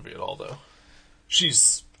this movie at all, though.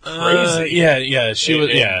 She's crazy. Yeah, she was.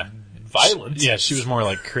 And Yeah, violent. yeah, she was more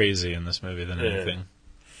like crazy in this movie than Yeah. anything.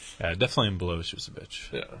 Yeah, definitely in Below she was a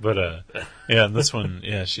bitch. Yeah. But yeah, in this one,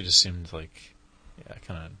 yeah, she just seemed like, yeah,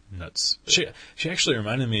 kind of nuts. She actually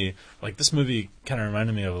reminded me, like, this movie kind of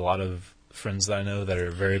reminded me of a lot of friends that I know that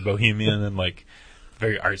are very bohemian and like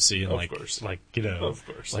very artsy and Of like course. like, you know, Of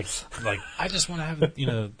course. like I just want to have, you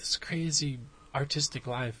know, this crazy artistic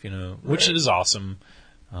life, you know, which Right. is awesome.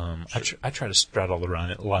 I try to straddle the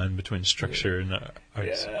line between structure and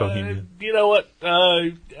arts, bohemian. You know what?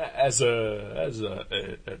 As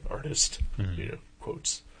an artist, you know,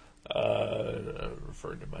 quotes,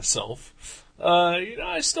 referring to myself, you know,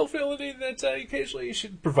 I still feel the need that occasionally you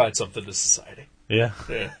should provide something to society. Yeah,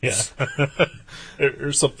 Yeah, yeah,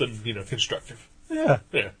 or something, you know, constructive. yeah,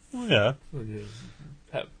 Yeah, yeah. You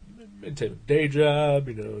know, maintain a day job,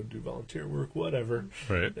 you know, do volunteer work, whatever,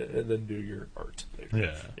 Right. and then do your art later.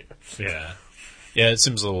 Yeah. Yeah. Yeah, it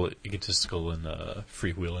seems a little egotistical and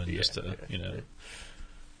freewheeling, Yeah, just to, yeah, you know, yeah.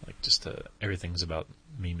 like just everything's about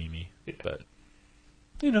me. Yeah. But,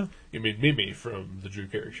 you know. You mean Mimi from the Drew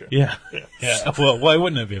Carey Show? Yeah. Yeah. Yeah. Well, why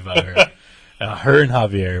wouldn't it be about her? Her and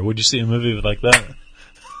Javier. Would you see a movie like that?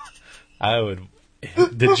 I would.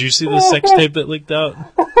 Did you see the sex tape that leaked out?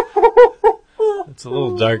 It's a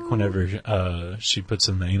little dark whenever she puts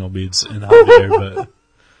in the anal beads in Javier, but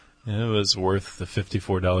it was worth the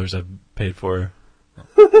 $54 I paid for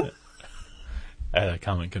her at a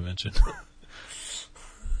comic convention.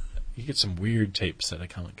 You get some weird tapes at a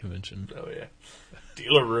comic convention. Oh yeah,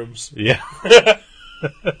 dealer rooms. Yeah.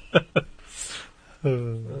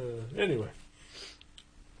 Anyway,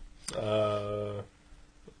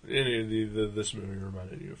 any of this movie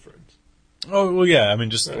reminded you of Friends? Oh, well, yeah. I mean,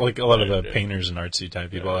 just Right. like a lot of the Right. painters and artsy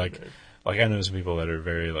type people. Right, Like right. I know some people that are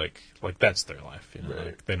very like that's their life. You know, Right.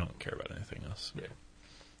 like they don't care about anything else. Yeah.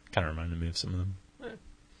 Kind of reminded me of some of them. Yeah.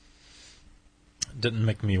 Didn't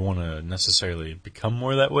make me want to necessarily become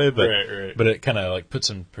more that way, but Right. but it kind of like puts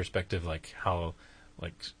in perspective like how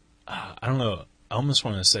like I don't know. I almost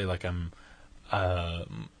want to say like I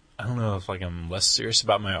don't know if like I'm less serious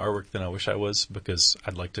about my artwork than I wish I was, because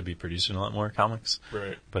I'd like to be producing a lot more comics.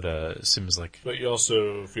 Right. But it seems like But you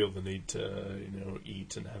also feel the need to, you know,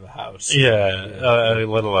 eat and have a house. I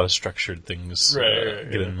let a lot of structured things Right,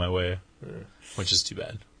 get yeah. in my way, Yeah. which is too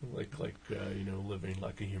bad. Like you know, living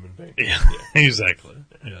like a human being. Yeah, exactly.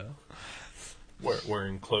 Yeah,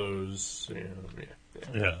 Wearing clothes. You know,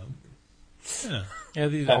 yeah.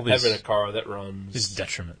 These, Ha- all these, having a car that runs. these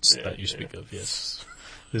detriments Yeah, that you speak of, yes,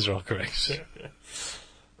 these are all correct.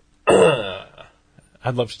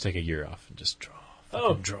 I'd love to take a year off and just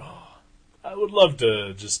draw. Draw. I would love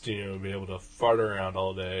to just, you know, be able to fart around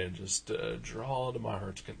all day and just draw to my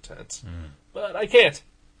heart's content. But I can't.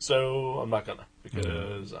 So I'm not gonna,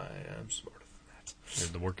 because I am smarter than that. You're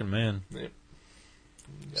the working man, Yep.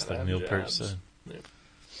 just Gotta like have Neil Peart jobs. said. Yep.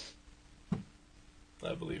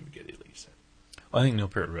 I believe Geddy Lee said Well, I think Neil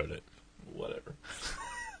Peart wrote it. whatever.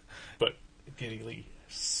 But Geddy Lee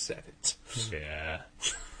said it. Yeah.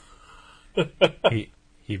 He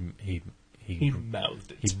He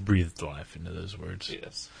mouthed it. he breathed life into those words.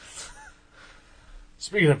 Yes.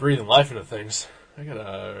 Speaking of breathing life into things, I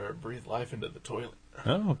gotta breathe life into the toilet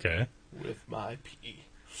Oh, okay. with my pee.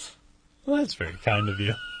 Well, that's very kind of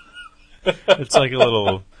you. It's like a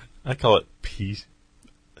little, I call it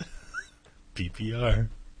PPR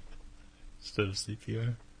instead of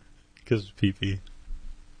CPR, because of PP.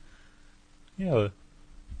 Yeah.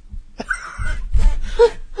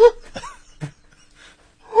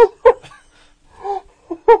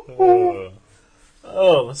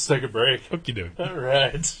 Oh, let's take a break. Okie doke. All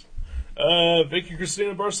right. Vicky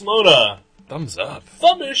Cristina Barcelona. Thumbs up.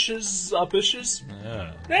 Thumb-ishes, up-ishes.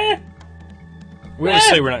 Yeah. Eh, We always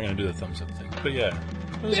say we're not going to do the thumbs up thing, but yeah.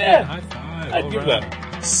 It was Yeah. good. High five. I'd all give around.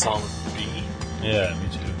 that a solid B. Yeah, me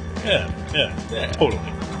too. Yeah. Totally.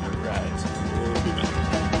 All right. We'll be back.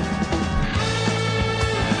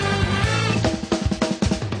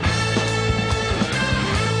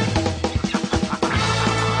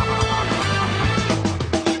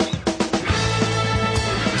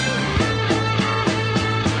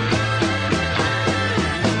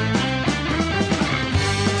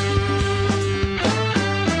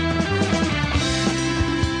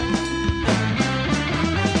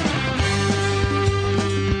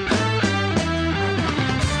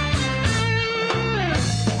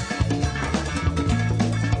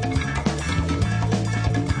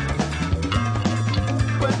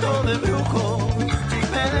 Puerto de brujos,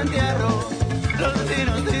 chisme de entierro. Los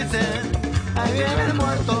vecinos dicen, ahí viene el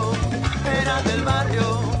muerto. Era del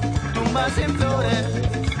barrio, tumba sin flores.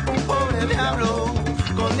 Un pobre diablo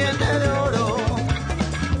con dientes de oro.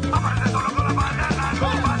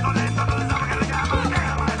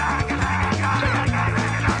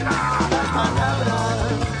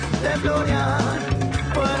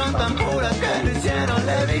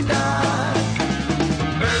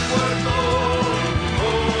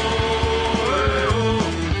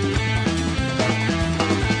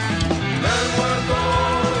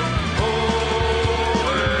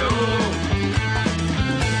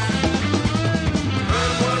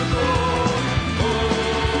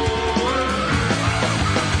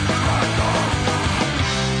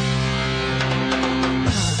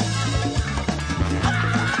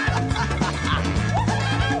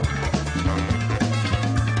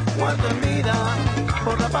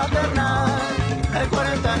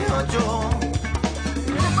 48.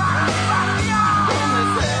 Un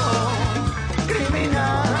deseo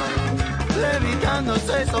criminal, levitando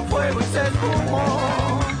se hizo fuego y se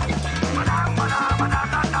esfumó.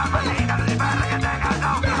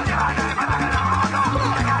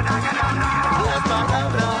 Las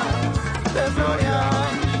palabras de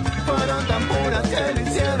Florian fueron tan puras que lo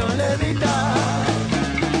hicieron levitar.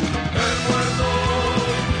 El muerto,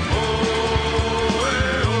 el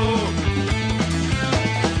muerto,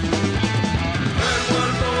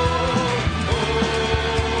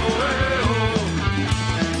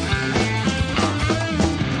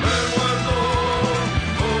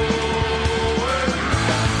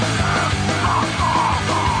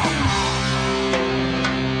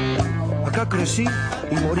 Acá crecí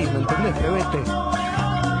y morí, ¿me entendés, plebete?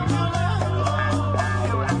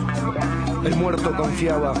 El muerto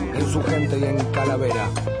confiaba en su gente y en Calavera.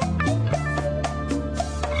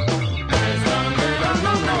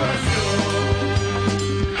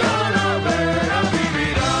 Calavera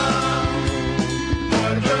vivirá,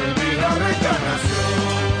 muerto en vida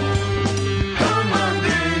reencarnación, con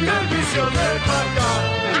mandinga el vicio de pagar.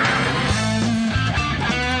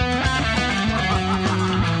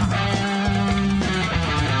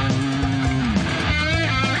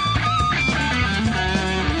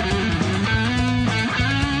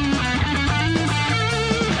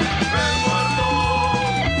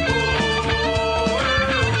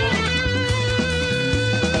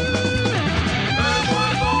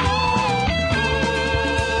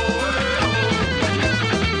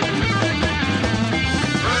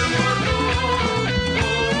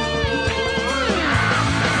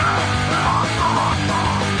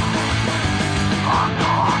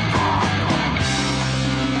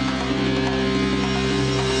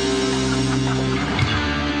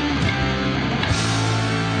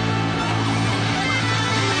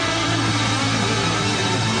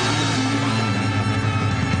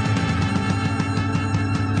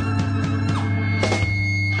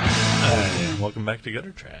 Welcome back to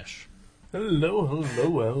Gutter Trash. Hello,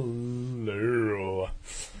 hello, hello.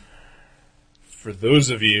 For those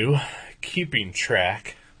of you keeping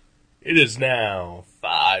track, it is now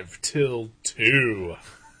 5 till 2.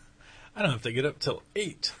 I don't have to get up till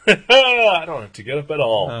 8. I don't have to get up at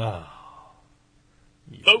all.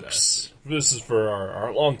 You Folks, this is for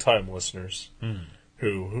our longtime listeners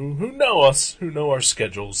who know us, who know our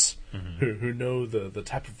schedules, who know the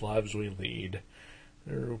type of lives we lead.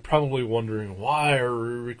 They're probably wondering, why are we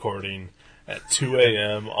recording at 2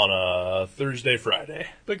 a.m. on a Thursday, Friday?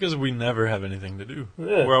 Because we never have anything to do.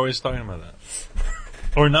 Yeah. We're always talking about that.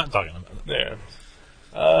 Or not talking about it. Yeah.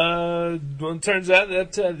 Well, it turns out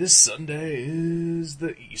that this Sunday is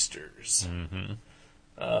the Easters. Mm-hmm.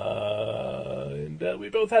 And we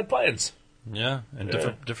both had plans. Yeah, and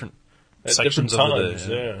Yeah. different At sections different of times.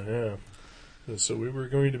 the day. Yeah. So we were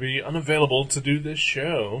going to be unavailable to do this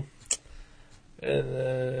show.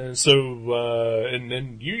 And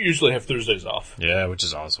and you usually have Thursdays off. Yeah, which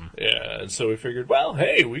is awesome. Yeah, and so we figured, well,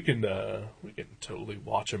 hey, we can totally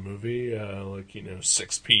watch a movie,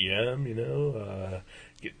 6 p.m.,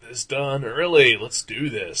 get this done early, let's do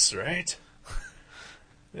this, right?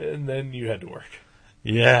 And then you had to work.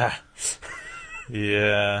 Yeah.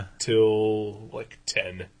 Yeah. Till,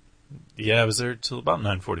 10. Yeah, I was there till about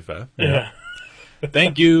 9:45. Yeah.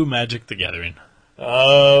 Thank you, Magic the Gathering.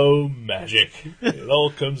 Oh, magic. It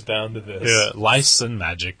all comes down to this. Yeah, lice and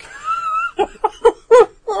magic.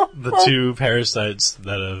 The two parasites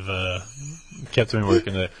that have kept me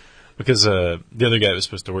working there. Because the other guy that was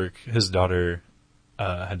supposed to work, his daughter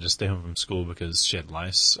had to stay home from school because she had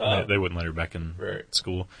lice. Oh. They wouldn't let her back in Right.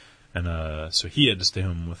 school. And so he had to stay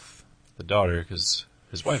home with the daughter because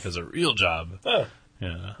his wife has a real job. Oh,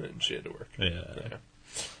 Yeah. and she had to work. Yeah.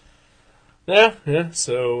 Yeah.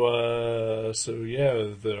 So our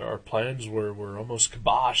plans were almost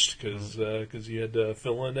kiboshed because you had to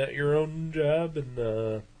fill in at your own job,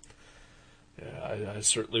 and I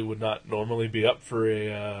certainly would not normally be up for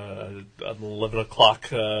an 11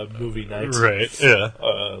 o'clock movie night, Right. Yeah.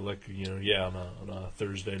 on a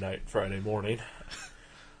Thursday night, Friday morning.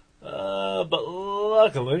 But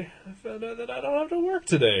luckily, I found out that I don't have to work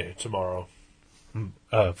tomorrow.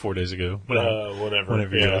 4 days ago.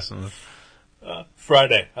 Whenever you yeah. listen.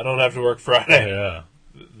 Friday. I don't have to work Friday. Yeah.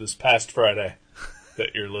 This past Friday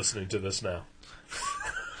that you're listening to this now.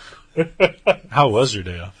 How was your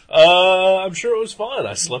day off? I'm sure it was fun.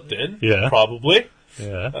 I slept in. Yeah. Probably.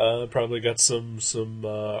 Yeah. Probably got some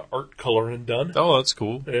art coloring done. Oh, that's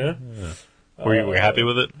cool. Yeah. Were you happy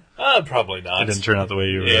with it? Probably not. It didn't turn out the way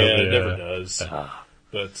you were Yeah, hoping. it never does.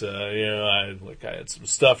 But I had some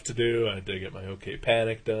stuff to do. I had to get my OK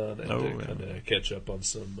Panic done. I had to kind of catch up on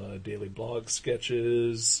some daily blog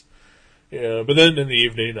sketches. Yeah, but then in the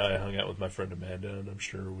evening, I hung out with my friend Amanda, and I'm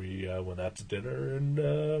sure we went out to dinner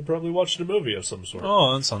and probably watched a movie of some sort.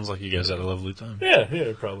 Oh, that sounds like you guys had a lovely time.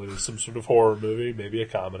 Yeah, probably some sort of horror movie, maybe a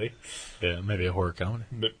comedy. Yeah, maybe a horror comedy.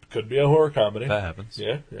 It could be a horror comedy. That happens.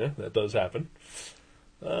 Yeah, that does happen.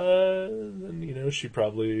 Then, she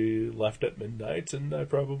probably left at midnight, and I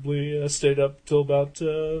probably stayed up till about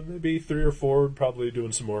maybe 3 or 4, probably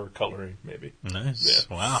doing some more coloring, maybe. Nice.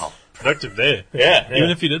 Yeah. Wow. Productive day. Yeah.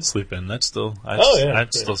 Even if you did sleep in, that's still,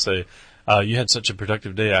 I'd still say, you had such a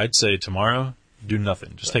productive day. I'd say tomorrow, do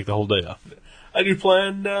nothing. Just take the whole day off. I do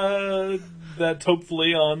plan that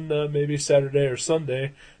hopefully on maybe Saturday or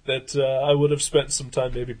Sunday that I would have spent some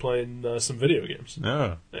time maybe playing some video games.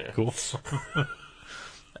 Oh, Yeah. cool.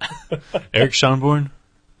 Eric Schonborn,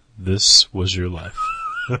 this was your life.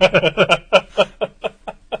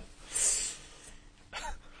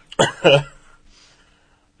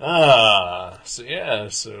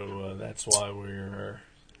 So that's why we're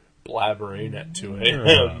blabbering at 2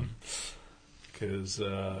 a.m. Because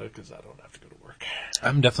I don't have to go to work.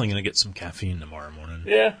 I'm definitely going to get some caffeine tomorrow morning.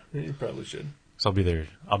 Yeah, you probably should. So I'll be there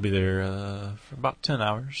for about 10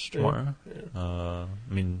 hours tomorrow. Yeah.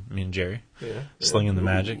 Me and Jerry. Yeah. Slinging the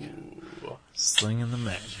magic. Ooh. Slinging the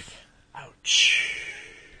magic. Ouch.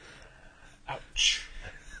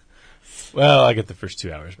 Well, I get the first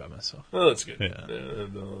 2 hours by myself. Oh, that's good.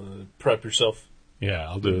 Yeah. Prep yourself. Yeah,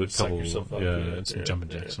 I'll do a Psych couple. yourself up, Yeah, some yeah, jumping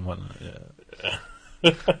yeah. jacks and whatnot. Yeah.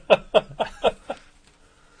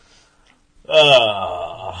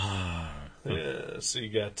 Yeah, so you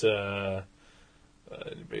got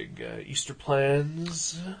any big Easter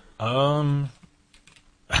plans?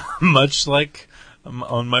 Much like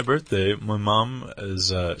on my birthday, my mom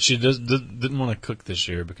is she didn't want to cook this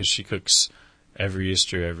year because she cooks every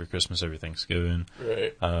Easter, every Christmas, every Thanksgiving.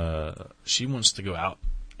 Right. She wants to go out,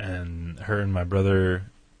 and her and my brother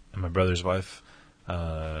and my brother's wife,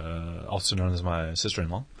 also known as my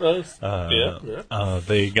sister-in-law,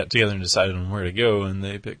 they got together and decided on where to go, and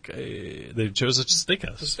they chose a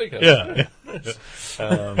steakhouse. A steakhouse.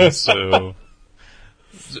 Yeah. So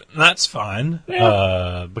that's fine.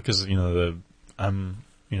 Yeah. Because I'm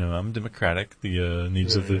democratic. The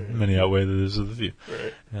needs of the many outweigh the needs of the few.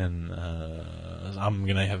 Right. And I'm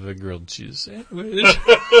gonna have a grilled cheese sandwich.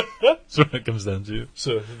 That's what it comes down to.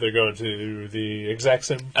 So they're going to the exact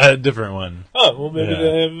same. A different one. Oh, well, maybe Yeah.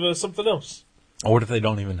 they have something else. Or what if they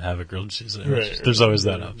don't even have a grilled cheese sandwich? Right. There's always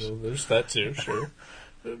that Well, option. there's that too. Sure.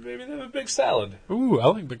 Maybe they have a big salad. Ooh, I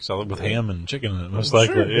like big salad with ham and chicken in it. Most Sure,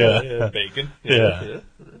 likely, yeah. Bacon. Yeah.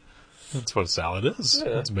 That's what a salad is.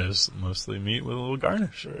 Yeah. It's mostly meat with a little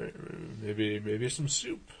garnish. Right. Maybe some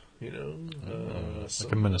soup. Like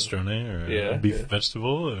Some, a minestrone or yeah, a beef yeah.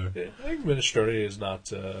 vegetable. Or Yeah, I think minestrone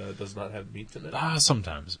does not have meat in it.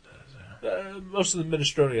 sometimes it does. Most of the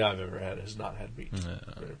minestrone I've ever had has not had meat. Yeah.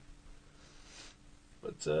 Right.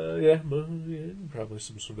 But probably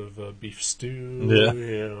some sort of beef stew. Yeah.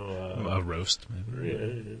 A roast,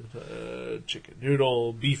 maybe. Chicken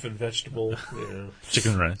noodle, beef and vegetable.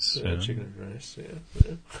 Chicken rice. Chicken and rice.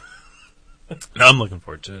 Yeah. No, I'm looking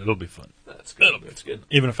forward to it. It'll be fun. That's good. That's good.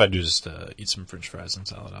 Even if I do just eat some French fries and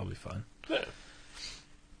salad, I'll be fine. Yeah.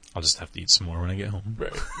 I'll just have to eat some more when I get home.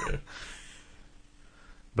 Right. Yeah.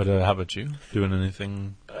 But how about you? Doing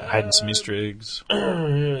anything? Hiding some Easter eggs?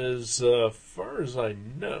 As far as I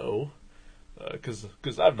know, because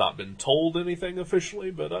I've not been told anything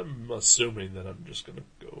officially, but I'm assuming that I'm just going to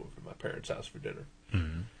go over to my parents' house for dinner.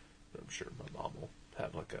 Mm-hmm. I'm sure my mom will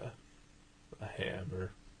have like a ham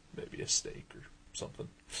or maybe a steak or something.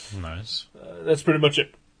 Nice. That's pretty much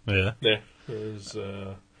it. Yeah. Yeah, because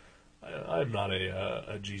I'm not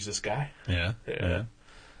a Jesus guy, Yeah. Yeah.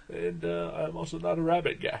 and I'm also not a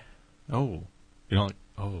rabbit guy. Oh. You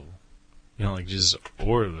don't like Jesus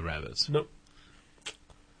or the rabbits? Nope.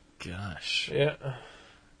 Gosh. Yeah.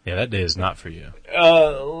 Yeah, that day is not for you.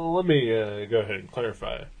 Let me go ahead and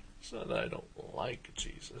clarify. It's not that I don't like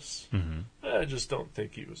Jesus. Mm-hmm. I just don't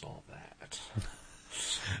think he was all that.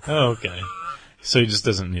 Oh, okay. So he just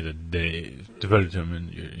doesn't need a day devoted to him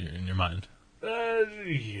in your mind.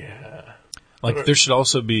 Yeah. Like there should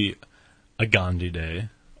also be a Gandhi Day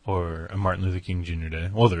or a Martin Luther King Jr. Day.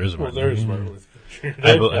 Well, there is a Martin There is Luther King. Martin Luther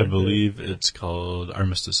King. I believe it's called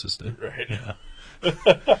Armistice Day. Right. Yeah.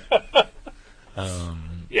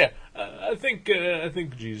 Yeah. I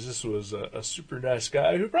think Jesus was a super nice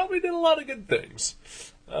guy who probably did a lot of good things.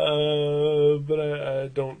 But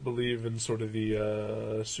don't believe in sort of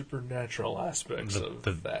the supernatural aspects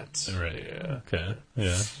of that. Right. Yeah. Okay.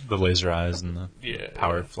 Yeah. The laser eyes and the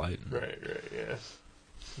power of flight. Right. Yeah.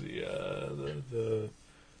 The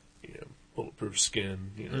bulletproof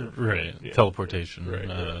skin. Right. Yeah. Teleportation. Right.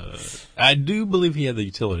 I do believe he had the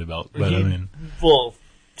utility belt, but well,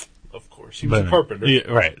 of course, he was a carpenter. Yeah,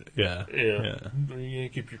 right. Yeah. Yeah. You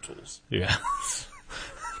keep your tools. Yeah.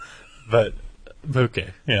 but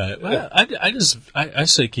okay. Yeah. Well, I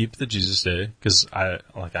say keep the Jesus Day because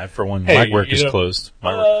for one, my work is closed.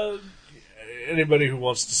 Anybody who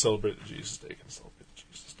wants to celebrate the Jesus Day can celebrate the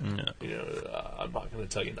Jesus Day. Yeah. I'm not going to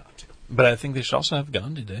tell you not to. But I think they should also have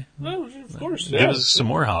Gandhi Day. Well, of course. Give us some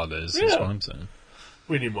more holidays. That's what I'm saying.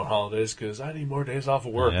 We need more holidays because I need more days off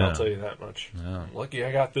of work. Yeah. I'll tell you that much. Yeah. Lucky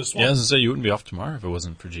I got this one. Yeah, I was going to say, you wouldn't be off tomorrow if it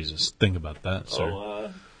wasn't for Jesus. Think about that,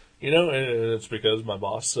 sir. And it's because my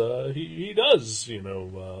boss, he does,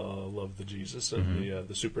 love the Jesus and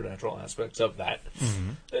the supernatural aspects of that.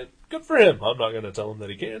 Mm-hmm. And good for him. I'm not going to tell him that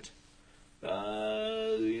he can't.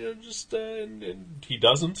 And he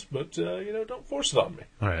doesn't, but, don't force it on me.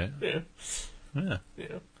 All right. Yeah. Yeah.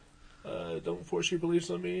 Don't force your beliefs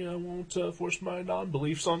on me. I won't force my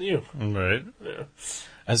non-beliefs on you. Right. Yeah.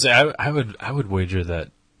 I would wager that,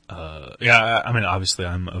 obviously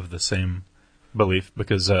I'm of the same belief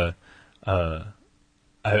because, not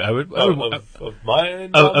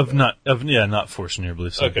forcing your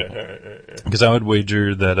beliefs. Okay, all right. Because I would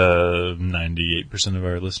wager that 98% of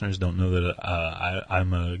our listeners don't know that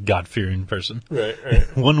I'm a God-fearing person. Right.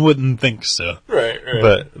 One wouldn't think so. Right.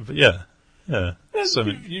 But yeah. So,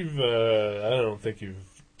 I don't think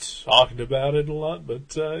you've talked about it a lot,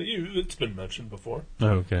 but it's been mentioned before.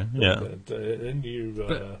 Okay. Yeah. And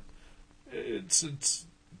it's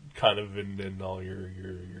kind of in all your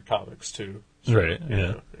comics too. So, right.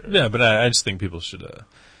 Yeah. But I just think people should,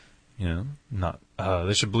 not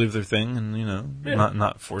they should believe their thing and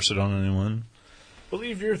not force it on anyone.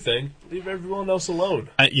 Believe your thing. Leave everyone else alone.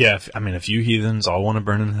 If you heathens all want to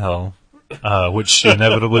burn in hell, which you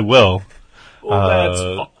inevitably will. Well, that's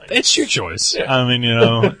fine. It's your choice. Yeah.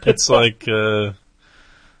 It's like,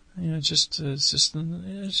 it's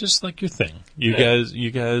just like your thing.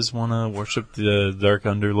 You guys want to worship the Dark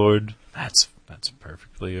Underlord? That's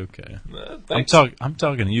perfectly okay. I'm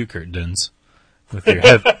talking to you, Kurt Dins, with your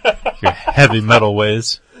heavy metal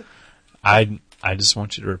ways. I just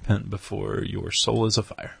want you to repent before your soul is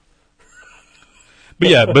afire. But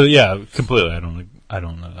yeah, completely. I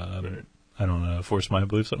don't force my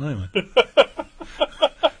beliefs on anyone.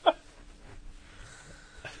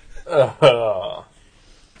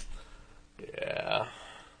 Yeah.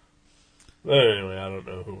 But anyway, I don't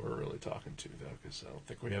know who we're really talking to, though, because I don't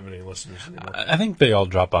think we have any listeners anymore. I think they all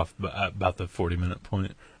drop off about the 40-minute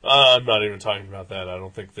point. I'm not even talking about that. I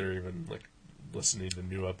don't think they're even, listening to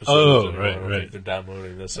new episodes anymore. I don't think they're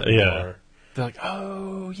downloading this anymore. Yeah. They're like,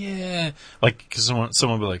 oh, yeah. Because someone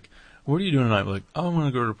will be like, what are you doing tonight? We're like, oh, I'm going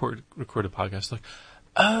to go record a podcast. Like,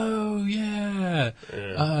 oh, yeah.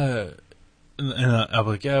 And I'll be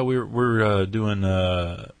like, yeah, we're doing,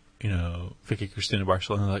 Vicky Cristina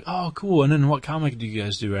Barcelona. And they're like, oh, cool. And then what comic do you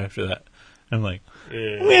guys do after that? And I'm like,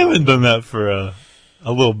 we haven't done that for a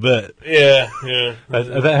little bit. Yeah.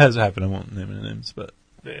 That has happened. I won't name any names, but.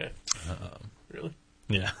 Yeah. Really?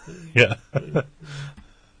 Yeah.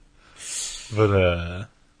 But,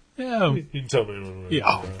 yeah. You can tell me when we're...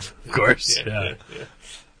 Yeah, of course. Yeah.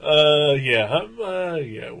 I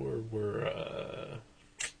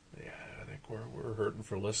think we're hurting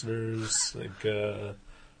for listeners. I think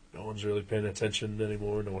no one's really paying attention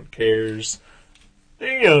anymore. No one cares.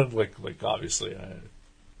 Obviously,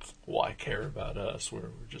 why care about us? We're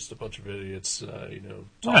just a bunch of idiots,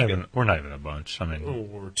 talking. We're not even a bunch.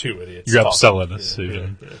 We're two idiots. You're upselling us,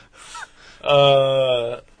 even.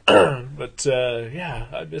 But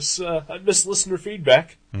I miss listener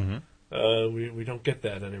feedback. Mm-hmm. We don't get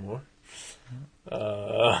that anymore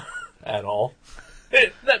at all.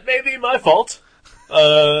 That may be my fault.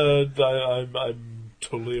 I'm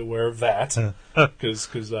totally aware of that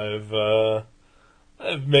because I've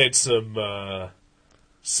made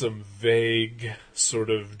some vague sort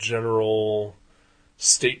of general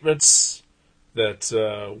statements that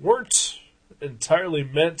weren't entirely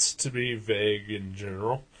meant to be vague in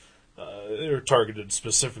general. They were targeted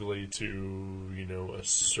specifically to, a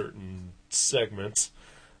certain segment.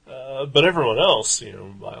 But everyone else,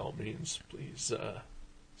 by all means, please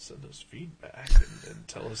send us feedback and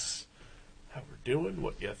tell us how we're doing,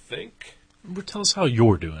 what you think. Tell us how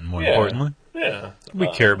you're doing, more importantly. Yeah. We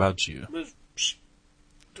care about you.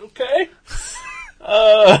 Okay.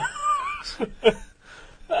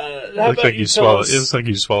 It looks like you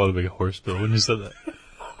swallowed a big horse bill when you said that.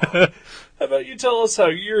 How about you tell us how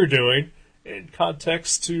you're doing in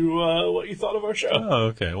context to what you thought of our show? Oh,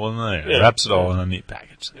 okay. Well, there. Yeah. Wraps it all in a neat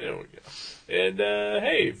package. There we go. And,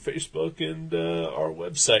 hey, Facebook and our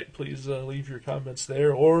website, please leave your comments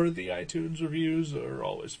there, or the iTunes reviews are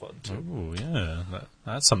always fun, too. Oh, yeah.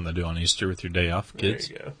 That's something to do on Easter with your day off, kids.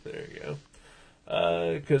 There you go.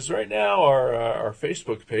 Because right now our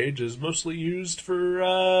Facebook page is mostly used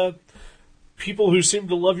for people who seem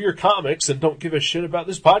to love your comics and don't give a shit about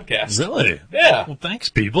this podcast. Really? Yeah. Well, thanks,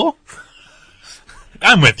 people.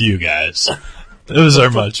 I'm with you guys. Those are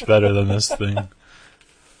much better than this thing.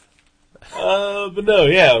 But no,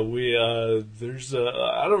 yeah, there's,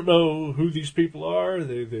 I don't know who these people are.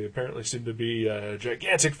 They apparently seem to be,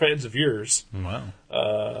 gigantic fans of yours. Wow.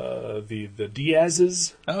 The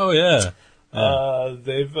Diazes, Oh, yeah.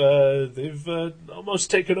 they've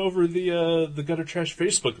almost taken over the Gutter Trash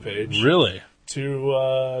Facebook page Really?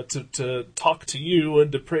 to talk to you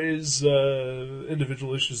and to praise,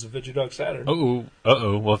 individual issues of Veggie Saturn.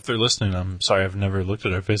 Uh-oh. Well, if they're listening, I'm sorry I've never looked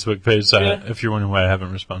at our Facebook page, so Yeah. if you're wondering why I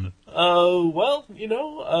haven't responded. Well,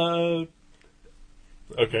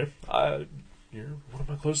 okay, you're one of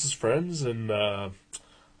my closest friends, and I'm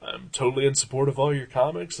totally in support of all your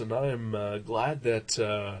comics, and I am glad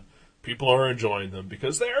that people are enjoying them,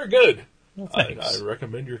 because they are good. Well, thanks. I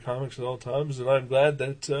recommend your comics at all times, and I'm glad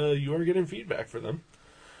that you are getting feedback for them.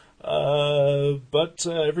 But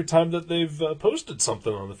every time that they've posted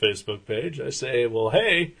something on the Facebook page, I say, well,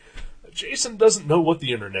 hey, Jason doesn't know what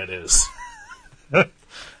the internet is.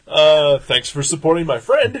 Thanks for supporting my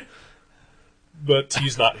friend, but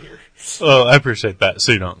he's not here. Oh, I appreciate that,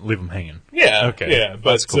 so you don't leave them hanging. Yeah, Okay, yeah,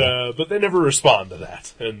 that's but cool. but they never respond to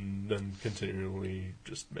that, and then continually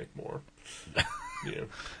just make more,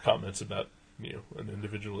 comments about an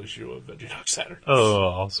individual issue of Veggie Saturn. Oh,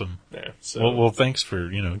 awesome. Yeah, so Well, thanks for,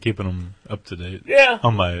 keeping them up to date yeah.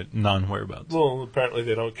 on my non-whereabouts. Well, apparently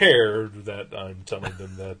they don't care that I'm telling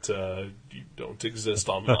them that you don't exist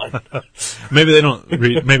online. Maybe they don't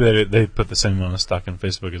read, maybe they put the same amount of stock in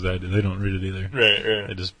Facebook as I do. They don't read it either. Right.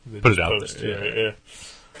 They just put it out post, there. Yeah.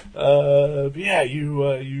 But yeah,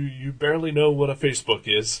 you barely know what a Facebook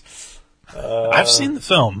is. I've seen the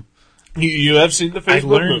film. You have seen the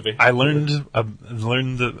Facebook movie. I learned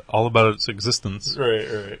all about its existence.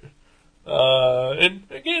 Right. And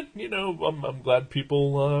again, I'm glad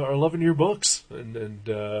people are loving your books, and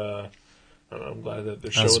I'm glad that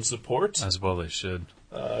they're showing support. As well they should.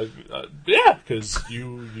 Yeah, because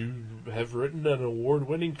you have written an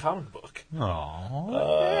award-winning comic book.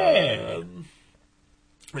 Aww.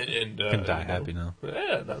 And Can die happy now.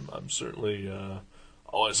 Yeah, and I'm certainly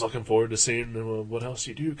always looking forward to seeing what else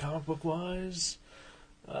you do comic book wise.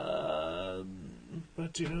 But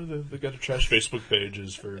the Gutter Trash Facebook page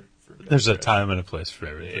is for There's a time and a place for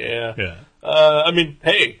everything. Yeah. I mean,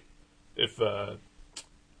 hey, if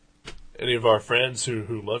any of our friends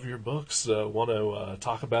who love your books want to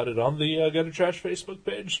talk about it on the Gutter Trash Facebook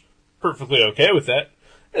page, perfectly okay with that.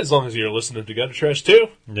 As long as you're listening to Gutter Trash too.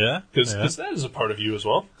 Yeah. Because that is a part of you as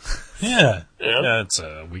well. Yeah. Yeah. Yeah, it's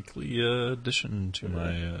a weekly addition to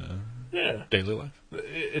my daily life.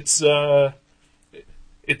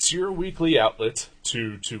 It's your weekly outlet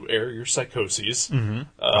to air your psychoses. Mm-hmm.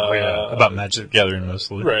 About Magic the Gathering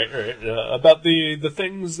mostly. Right. About the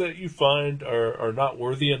things that you find are not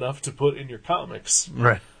worthy enough to put in your comics.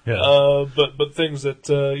 Right. Yeah. But things that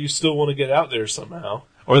you still want to get out there somehow.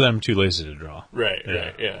 Or that I'm too lazy to draw. Right.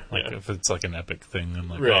 Like if it's like an epic thing, I'm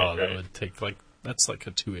like, Right. that would take that's like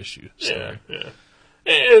a 2-issue story. Yeah.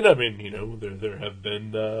 And I mean, there have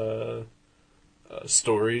been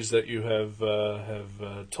stories that you have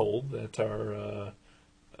told that are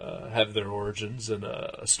have their origins in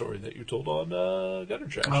a story that you told on Gutter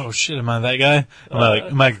Trash. Oh shit, am I that guy?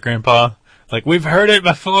 Am I Grandpa? Like, we've heard it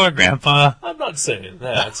before, Grandpa. I'm not saying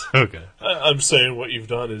that. Okay. I'm saying what you've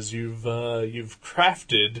done is you've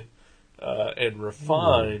crafted and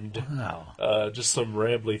refined just some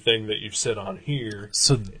rambly thing that you've said on here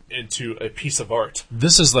into a piece of art.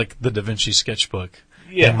 This is like the Da Vinci sketchbook.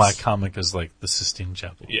 Yes. And my comic is like the Sistine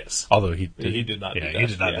Chapel. Yes. Although he did not do that. He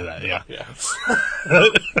did not do that, Yeah.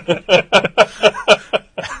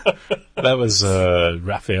 That was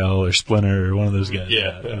Raphael or Splinter or one of those guys.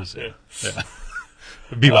 Yeah.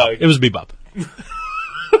 Bebop. It was Bebop.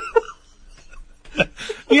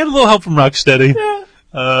 He had a little help from Rocksteady.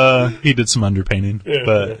 Yeah. He did some underpainting,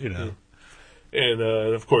 but And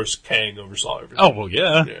of course, Kang oversaw everything. Oh well,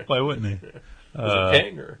 yeah. Why wouldn't he? Was it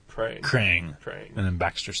Kang or Krang? Krang. Krang. And then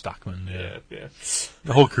Baxter Stockman. Yeah.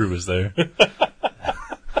 The whole crew was there.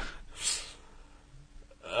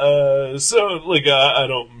 So, like, I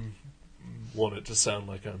don't want it to sound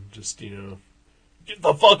like I'm just, get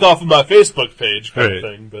the fuck off of my Facebook page kind of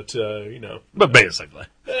Right. thing. But, But basically.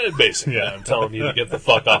 basically, I'm telling you to get the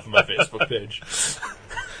fuck off of my Facebook page.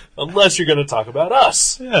 Unless you're going to talk about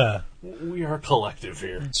us. Yeah, We are a collective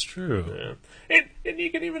here. it's true. Yeah. And you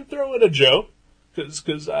can even throw in a Joe,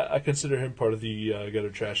 because I consider him part of the Gutter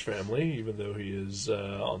Trash family, even though he is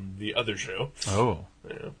on the other show. Oh.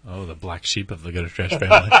 Yeah. Oh, the black sheep of the Gutter Trash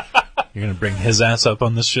family. You're going to bring his ass up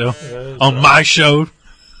on this show? Yeah, On my show?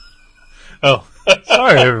 Oh,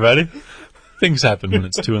 sorry, everybody. Things happen when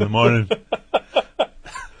it's 2 in the morning.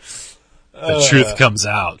 The truth comes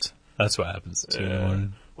out. That's what happens at 2 in the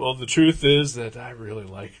morning. Well, the truth is that I really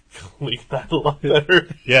like League Night a lot better.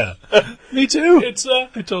 Yeah. Me too. It's I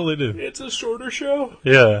totally do. it's a shorter show,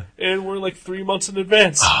 Yeah. and we're like 3 months in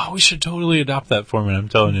advance. Oh, we should totally adopt that format, I'm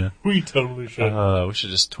telling you. We totally should. We should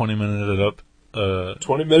just 20-minute it up.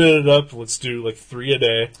 20-minute it up. Let's do like 3 a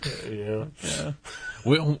day. Yeah.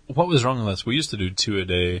 What was wrong with us? We used to do 2 a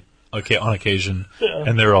day, okay, on occasion, Yeah.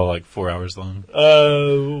 and they were all like 4 hours long.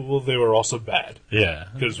 Well, they were also bad Yeah.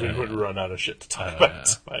 because we would run out of shit to talk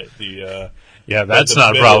about by the. Yeah, that's the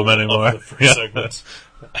not a middle problem of anymore. the first Yeah. segment.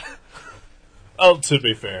 Oh, to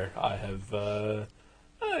be fair, I have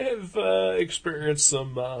experienced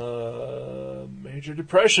some major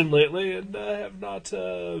depression lately, and I have not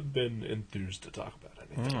been enthused to talk about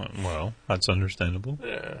anything. Well, that's understandable.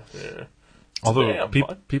 Yeah. Although damn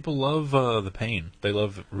fun. people love the pain. They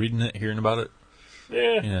love reading it, hearing about it.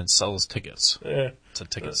 Yeah. Yeah, it sells tickets. Yeah. It's a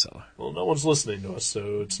ticket seller. Well, no one's listening to us,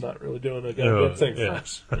 so it's not really doing a No, goddamn thing for yeah.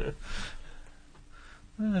 us. Yeah.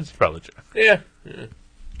 That's probably true. Yeah.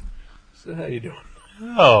 So how you doing?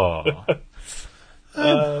 Oh,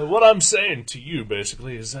 What I'm saying to you,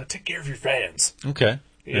 basically, is take care of your fans. okay.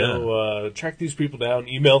 You know, track these people down,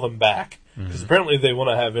 email them back, because apparently they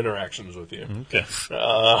want to have interactions with you. Okay.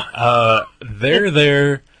 They're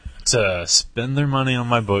there to spend their money on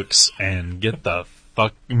my books and get the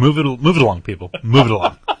fuck move it along, people. Move it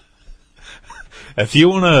along. If you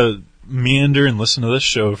want to meander and listen to this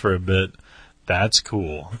show for a bit, that's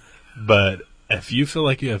cool. But if you feel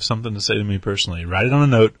like you have something to say to me personally, write it on a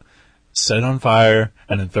note, set it on fire,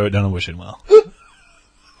 and then throw it down a wishing well.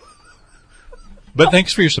 But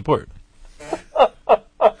thanks for your support.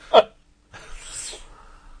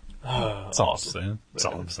 That's all I'm saying. That's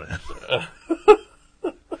all I'm saying.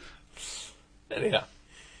 Anyhow.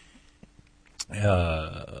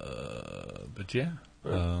 But yeah.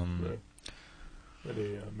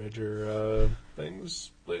 Any major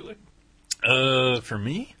things lately? For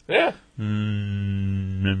me? Yeah.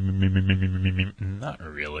 Not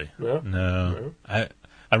really. No? No.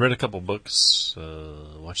 I read a couple books,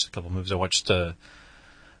 watched a couple movies. I watched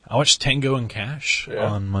Tango and Cash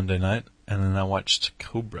on Monday night, and then I watched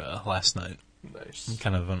Cobra last night. Nice.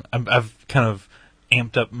 I've kind of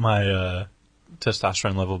amped up my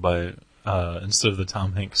testosterone level by instead of the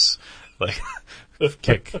Tom Hanks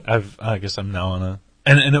kick. I guess I'm now on a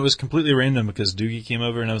and it was completely random because Doogie came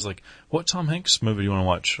over and I was like, "What Tom Hanks movie do you want to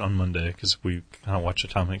watch on Monday?" Because we kind of watch a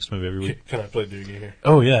Tom Hanks movie every week. Can I play Doogie here?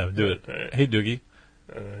 Oh yeah, do it. Right. Hey Doogie,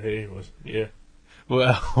 Yeah.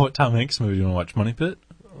 well, what Tom Hanks movie do you want to watch? Money Pit?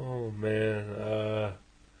 Oh, man. I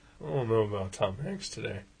don't know about Tom Hanks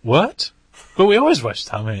today. What? But we always watch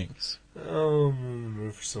Tom Hanks.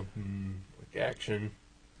 Move for something like action.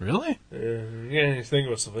 Really? Yeah, you think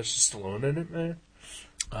about Sylvester Stallone in it, man?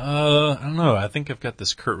 I don't know. I think I've got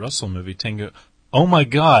this Kurt Russell movie, Tango. Oh my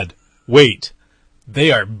God! Wait, they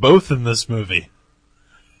are both in this movie.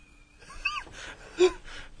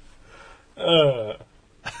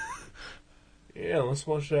 Yeah, let's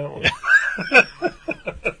watch that one.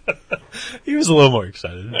 He was a little more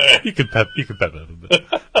excited. You could pep it up a bit.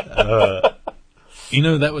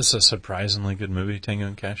 That was a surprisingly good movie, Tango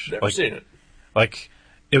and Cash. Never seen it. Like,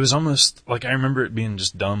 it was almost like I remember it being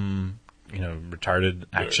just dumb, retarded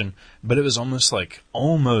action, but it was almost like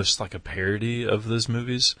a parody of those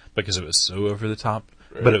movies because it was so over the top.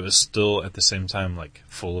 Right. But it was still at the same time like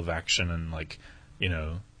full of action and like,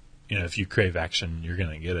 if you crave action, you're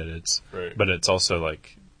gonna get it. Right. But it's also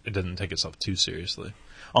like it doesn't take itself too seriously.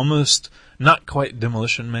 Almost not quite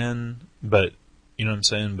Demolition Man, but you know what I'm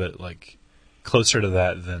saying. But like closer to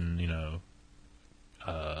that than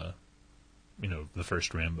the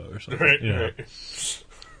first Rambo or something. Right, you know? right.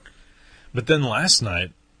 But then last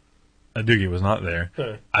night, Doogie was not there.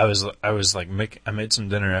 Huh. I was like, I made some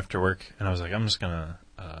dinner after work, and I was like, I'm just gonna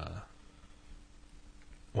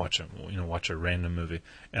watch a random movie.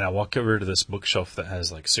 And I walk over to this bookshelf that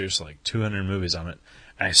has like seriously like 200 movies on it,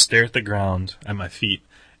 and I stare at the ground at my feet,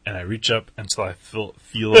 and I reach up until I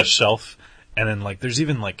feel a shelf, and then like there's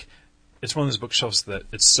even like it's one of those bookshelves that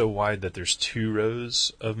it's so wide that there's 2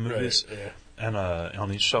 rows of movies. Right, yeah. And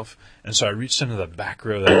on each shelf, and so I reached into the back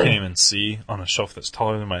row that I can't even see on a shelf that's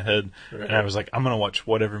taller than my head, Right. and I was like, I'm gonna watch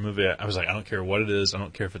whatever movie. I was like, I don't care what it is. I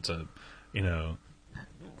don't care if it's a,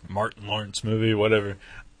 Martin Lawrence movie, whatever.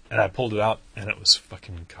 And I pulled it out, and it was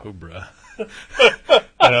fucking Cobra.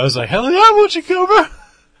 And I was like, hell yeah, I'm watching Cobra.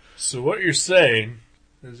 So what you're saying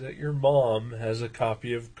is that your mom has a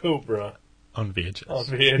copy of Cobra On VHS. on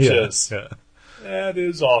VHS. Yeah. That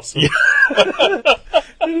is awesome. It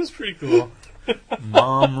is pretty cool.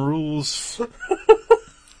 Mom rules.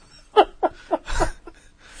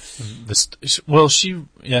 She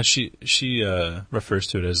refers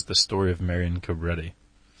to it as the story of Marion Cobretti.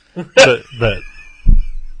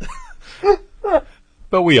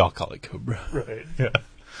 But we all call it Cobra. Right. Yeah.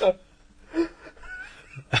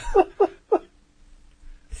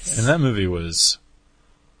 And that movie was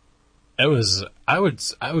I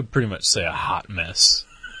would pretty much say a hot mess,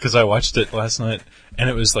 because I watched it last night and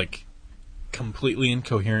it was like completely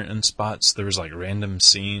incoherent in spots. There was like random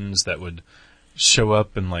scenes that would show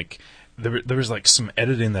up, and like there was like some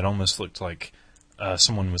editing that almost looked like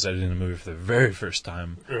someone was editing a movie for the very first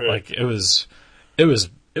time. Right. Like it was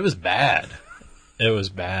bad. It was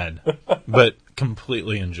bad, but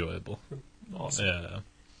completely enjoyable. Awesome. Yeah.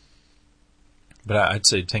 But I'd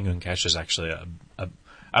say Tango and Cash is actually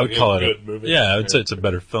I would call it good movie. Yeah, I would say it's a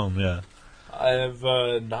better film. Yeah. I have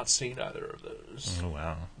not seen either of those. Oh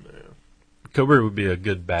wow. Yeah. Cobra would be a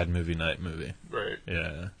good bad movie night movie. Right.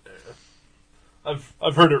 Yeah.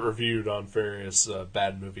 I've heard it reviewed on various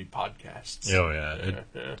bad movie podcasts. Oh yeah.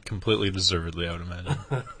 Yeah. Completely deservedly, I would imagine.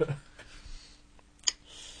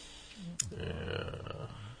 Yeah.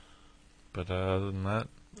 But other than that,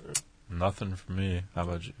 nothing for me. How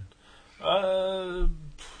about you?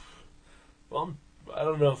 Well, I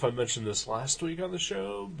don't know if I mentioned this last week on the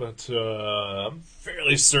show, but I'm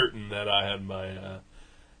fairly certain that I had my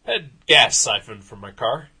had gas siphoned from my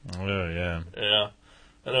car. Oh yeah. Yeah,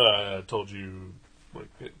 I know I told you like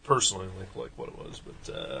personally like what it was,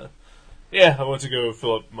 but yeah, I went to go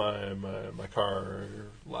fill up my car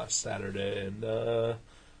last Saturday and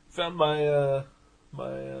found my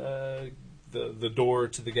the door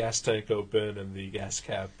to the gas tank open and the gas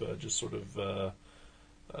cap just sort of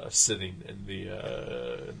sitting in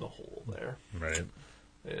the hole there. Right.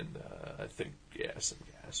 And I think some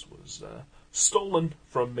gas was stolen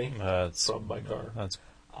from me from my car. That's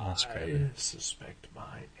I crazy. suspect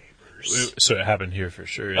my neighbors. So it happened here for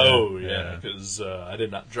sure. Yeah. Oh yeah, because I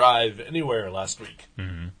did not drive anywhere last week,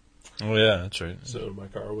 Oh yeah, that's right. so my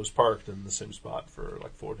car was parked in the same spot for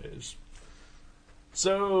like 4 days.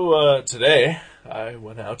 So today I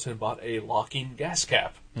went out and bought a locking gas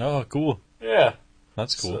cap. Oh, cool. Yeah.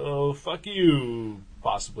 That's cool. So fuck you,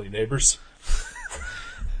 possibly neighbors.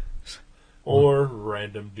 Or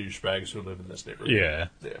random douchebags who live in this neighborhood. Yeah.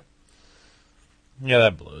 Yeah. Yeah,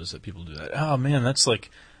 that blows that people do that. Oh man, that's like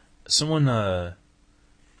someone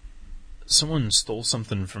stole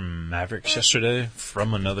something from Mavericks yesterday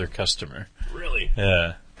from another customer. Really?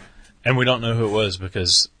 Yeah. And we don't know who it was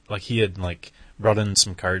because like he had like brought in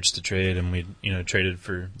some cards to trade and we traded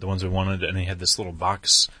for the ones we wanted, and he had this little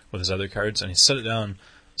box with his other cards and he set it down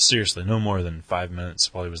seriously no more than 5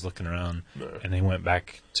 minutes while he was looking around. No. And he went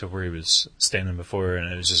back to where he was standing before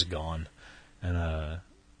and it was just gone. And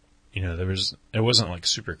it wasn't like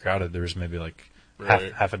super crowded. There was maybe like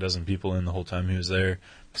Right. half a dozen people in the whole time he was there.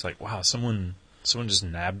 It's like, wow, someone just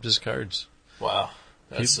nabbed his cards. Wow.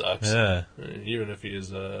 That sucks. Yeah. Even if he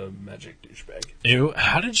is a magic douchebag.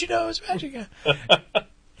 How did you know it was Magic?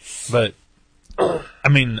 But, I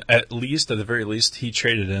mean, at the very least, he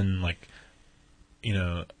traded in, like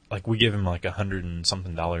we gave him like $100 and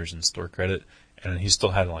something in store credit, and he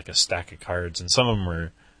still had like a stack of cards, and some of them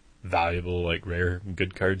were valuable, like rare,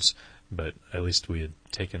 good cards, but at least we had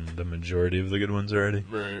taken the majority of the good ones already.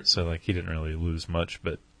 Right. So, like, he didn't really lose much,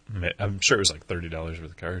 but I'm sure it was like $30 worth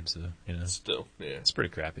of cards, so, Still, yeah. It's pretty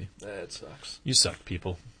crappy. That sucks. You suck,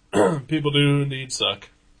 people. People do indeed suck.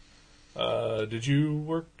 Did you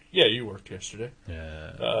work? Yeah, you worked yesterday.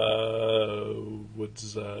 Yeah.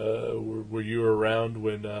 Were you around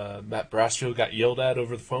when Matt Brasfield got yelled at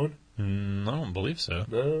over the phone? I don't believe so.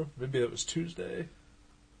 No, maybe that was Tuesday.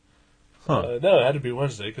 Huh. No, it had to be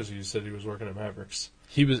Wednesday because he said he was working at Mavericks.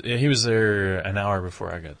 He was there an hour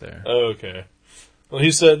before I got there. Oh, okay. Well,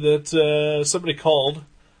 he said that somebody called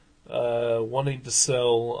wanting to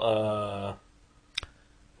sell.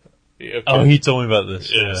 Okay. Oh, he told me about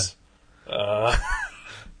this. Yes.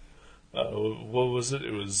 What was it?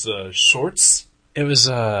 It was shorts Yeah. It was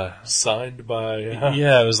signed by.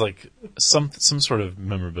 yeah, it was like some sort of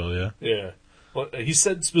memorabilia. Yeah. Well, he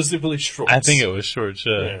said specifically shorts. I think it was shorts.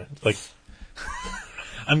 Yeah. Like,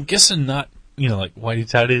 I'm guessing not, like whitey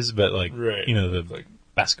tighties, but like, Right. the Like-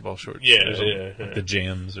 basketball shorts. Yeah, or something, yeah. like the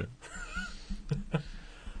jams or.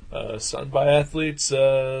 Signed by athletes,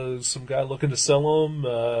 some guy looking to sell them.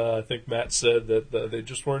 I think Matt said that they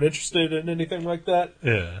just weren't interested in anything like that.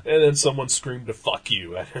 Yeah. And then someone screamed to "fuck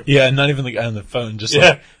you" at him. Yeah, not even the guy on the phone. Just Yeah.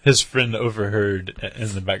 like his friend overheard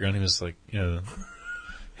in the background. He was like,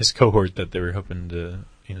 his cohort that they were hoping to,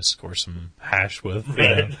 score some hash with.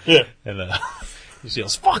 Right. Yeah. And he just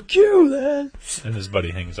yells, "Fuck you!" Then, and his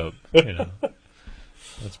buddy hangs up.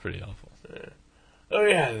 That's pretty awful. Oh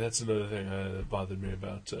yeah, that's another thing that bothered me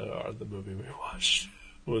about the movie we watched.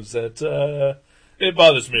 Was that it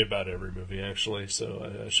bothers me about every movie actually, so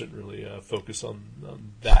I shouldn't really focus on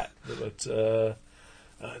that. But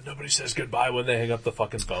nobody says goodbye when they hang up the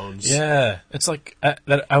fucking phones. Yeah, it's like I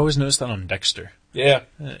always noticed that on Dexter. Yeah.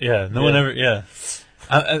 Yeah, no one ever. Yeah,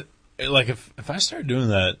 I like if I start doing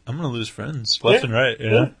that, I'm gonna lose friends left and right.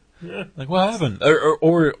 Yeah. Like what happened?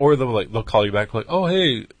 Or they'll call you back like, oh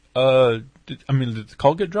hey, did the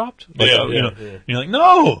call get dropped? Like, Yeah. You're like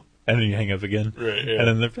no, and then you hang up again. Right. Yeah. And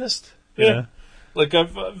then they're pissed. Yeah. Like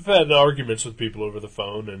I've had arguments with people over the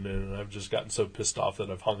phone, and I've just gotten so pissed off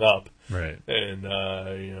that I've hung up. Right. And then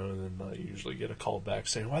I usually get a call back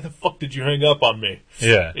saying, "Why the fuck did you hang up on me?"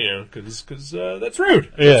 Yeah. Because that's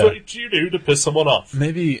rude. Yeah. That's what you do to piss someone off.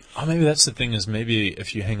 Maybe that's the thing is maybe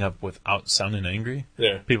if you hang up without sounding angry,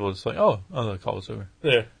 Yeah. people are just like, oh, the call is over.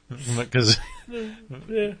 Yeah. Because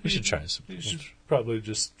Yeah. we should try some. You should probably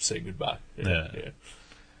just say goodbye. Yeah.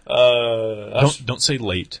 Don't say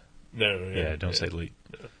late. No. Yeah, don't say late.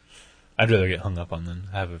 I'd rather get hung up on than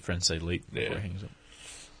have a friend say late before he hangs up.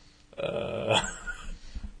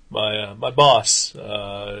 My boss,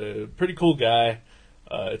 pretty cool guy.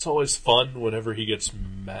 It's always fun whenever he gets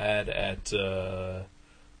mad at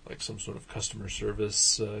like some sort of customer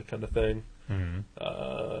service kind of thing. Mm-hmm.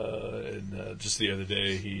 And just the other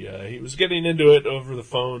day, he was getting into it over the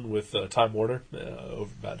phone with Time Warner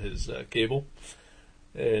over about his cable,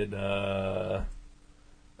 and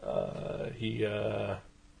he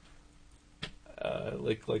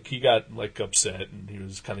he got like upset and he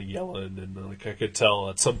was kind of yelling, and like I could tell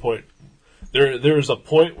at some point there was a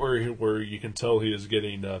point where you can tell he is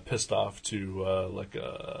getting pissed off to like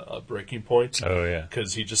a breaking point. Oh yeah,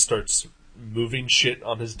 because he just starts moving shit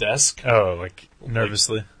on his desk. Oh, like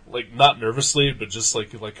nervously. Like not nervously, but just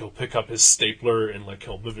like he'll pick up his stapler and like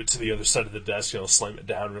he'll move it to the other side of the desk. He'll slam it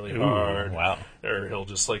down really hard. Wow. Or he'll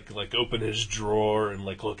just like open his drawer and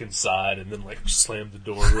like look inside and then like slam the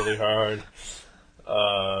door really hard.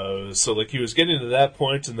 So like he was getting to that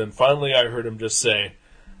point, and then finally I heard him just say,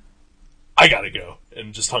 "I gotta go,"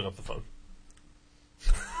 and just hung up the phone.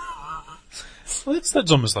 Well,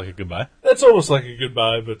 that's almost like a goodbye. That's almost like a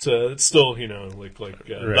goodbye, but it's still, like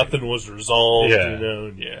Right. nothing was resolved, Yeah.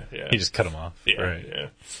 and yeah. He just cut him off. Yeah, Right. yeah.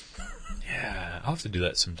 Yeah, I'll have to do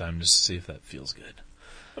that sometime just to see if that feels good.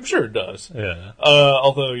 I'm sure it does. Yeah.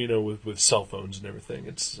 Although, with cell phones and everything,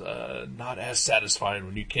 it's not as satisfying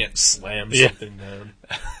when you can't slam something down.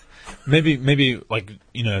 Maybe like,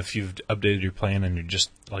 if you've updated your plan and you're just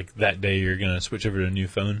like that day you're going to switch over to a new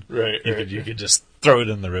phone. Right. You could just throw it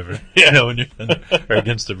in the river. Yeah. When you're or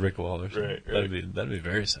against a brick wall or something. Right. That'd be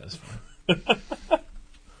very satisfying.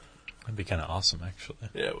 That'd be kind of awesome, actually.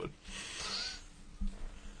 Yeah, it would.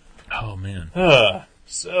 Oh man.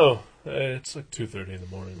 So, it's like 2:30 in the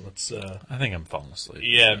morning. Let's, I think I'm falling asleep.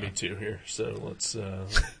 yeah, me too here. So let's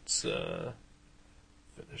finish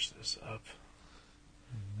this up.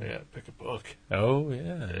 Yeah, pick a book. Oh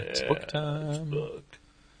yeah. It's book It's time. book.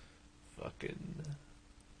 Fucking.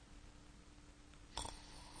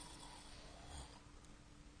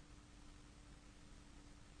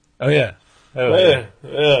 Oh yeah. Oh yeah.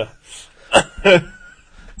 Yeah.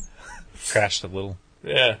 Crashed a little.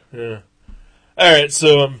 Yeah. All right,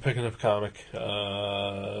 so I'm picking up a comic.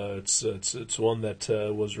 It's one that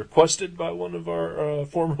was requested by one of our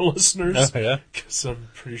former listeners. Oh yeah. Because I'm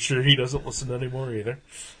pretty sure he doesn't listen anymore either.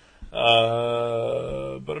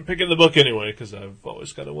 But I'm picking the book anyway because I've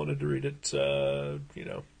always kind of wanted to read it.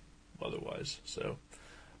 Otherwise. So,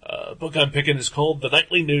 the book I'm picking is called The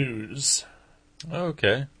Nightly News.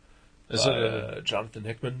 Okay. Is by, it a... Jonathan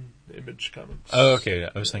Hickman, Image Comics? Oh, okay.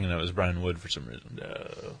 I was thinking that was Brian Wood for some reason. No.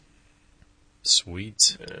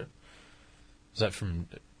 Sweet. Yeah. Is that from...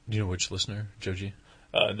 Do you know which listener? Joji?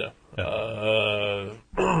 No. Oh.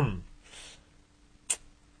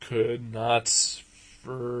 Could not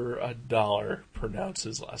for $1 pronounce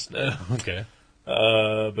his last name. Okay.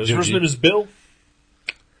 But his Joji. first name is Bill,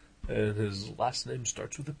 and his last name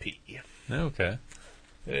starts with a P. Okay.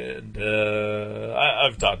 And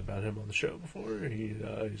I've talked about him on the show before.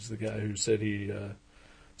 He's the guy who said he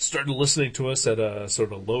started listening to us at a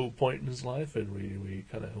sort of low point in his life, and we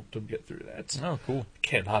kind of helped him get through that. Oh, cool.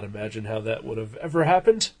 Cannot imagine how that would have ever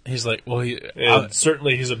happened. He's like, well, And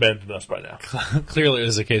certainly he's abandoned us by now. clearly it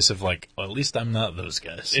was a case of like, well, at least I'm not those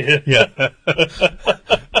guys. Yeah.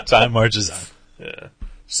 Time marches on. Yeah.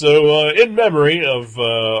 So, in memory of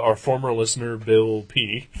our former listener, Bill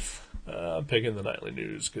P., I'm picking the Nightly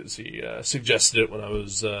News because he suggested it when I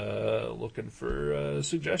was looking for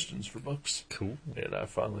suggestions for books. Cool. And I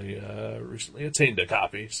finally recently attained a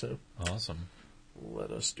copy, so Awesome.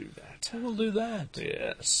 let us do that. We'll do that.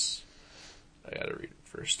 Yes. I gotta read it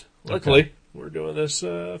first. Luckily, we're doing this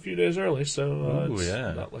a few days early, so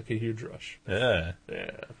it's not like a huge rush. Yeah.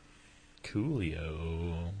 Yeah.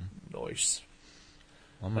 Coolio. Nice.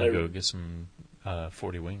 I'm gonna go get some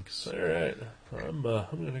 40 winks. All right. I'm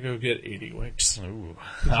gonna go get 80 winks. Ooh.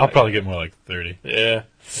 I'll probably get more like 30. Yeah.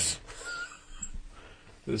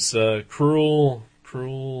 This cruel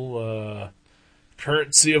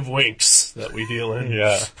currency of winks that we deal in.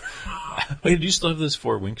 Yeah. Wait, do you still have those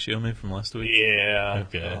 4 winks you owe me from last week? Yeah.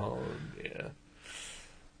 Okay. Yeah.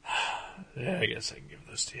 Yeah, I guess I can give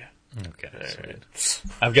those to you. Okay. All Sweet. right.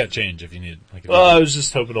 I've got change if you need. Like, Well, I was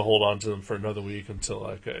just hoping to hold on to them for another week until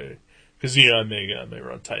because I may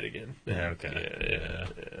run tight again. Yeah, okay. Yeah.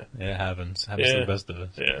 Yeah, it happens. Happens to the best of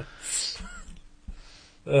us.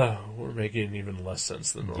 Yeah. We're making even less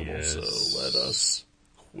sense than normal, Yes. so let us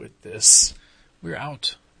quit this. We're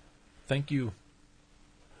out. Thank you.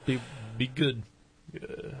 Be good.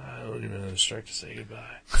 I don't even have the strength to say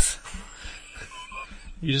goodbye.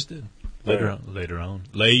 You just did. Later on.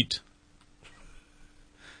 Late,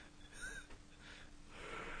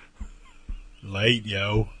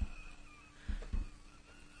 yo.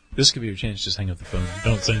 This could be your chance. Just hang up the phone.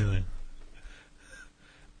 Don't say anything.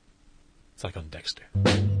 It's like on Dexter.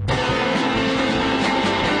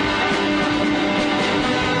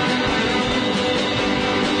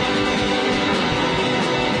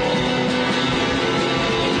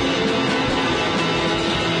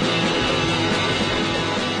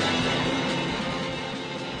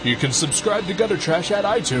 You can subscribe to Gutter Trash at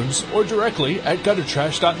iTunes or directly at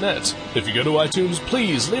guttertrash.net. If you go to iTunes,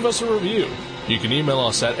 please leave us a review. You can email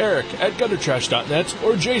us at eric@guttertrash.net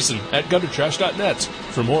or jason@guttertrash.net.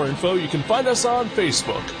 For more info, you can find us on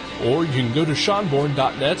Facebook. Or you can go to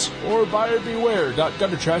seanborn.net or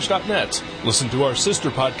buyerbeware.guttertrash.net. Listen to our sister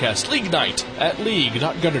podcast, League Night, at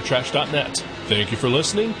league.guttertrash.net. Thank you for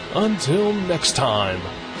listening. Until next time.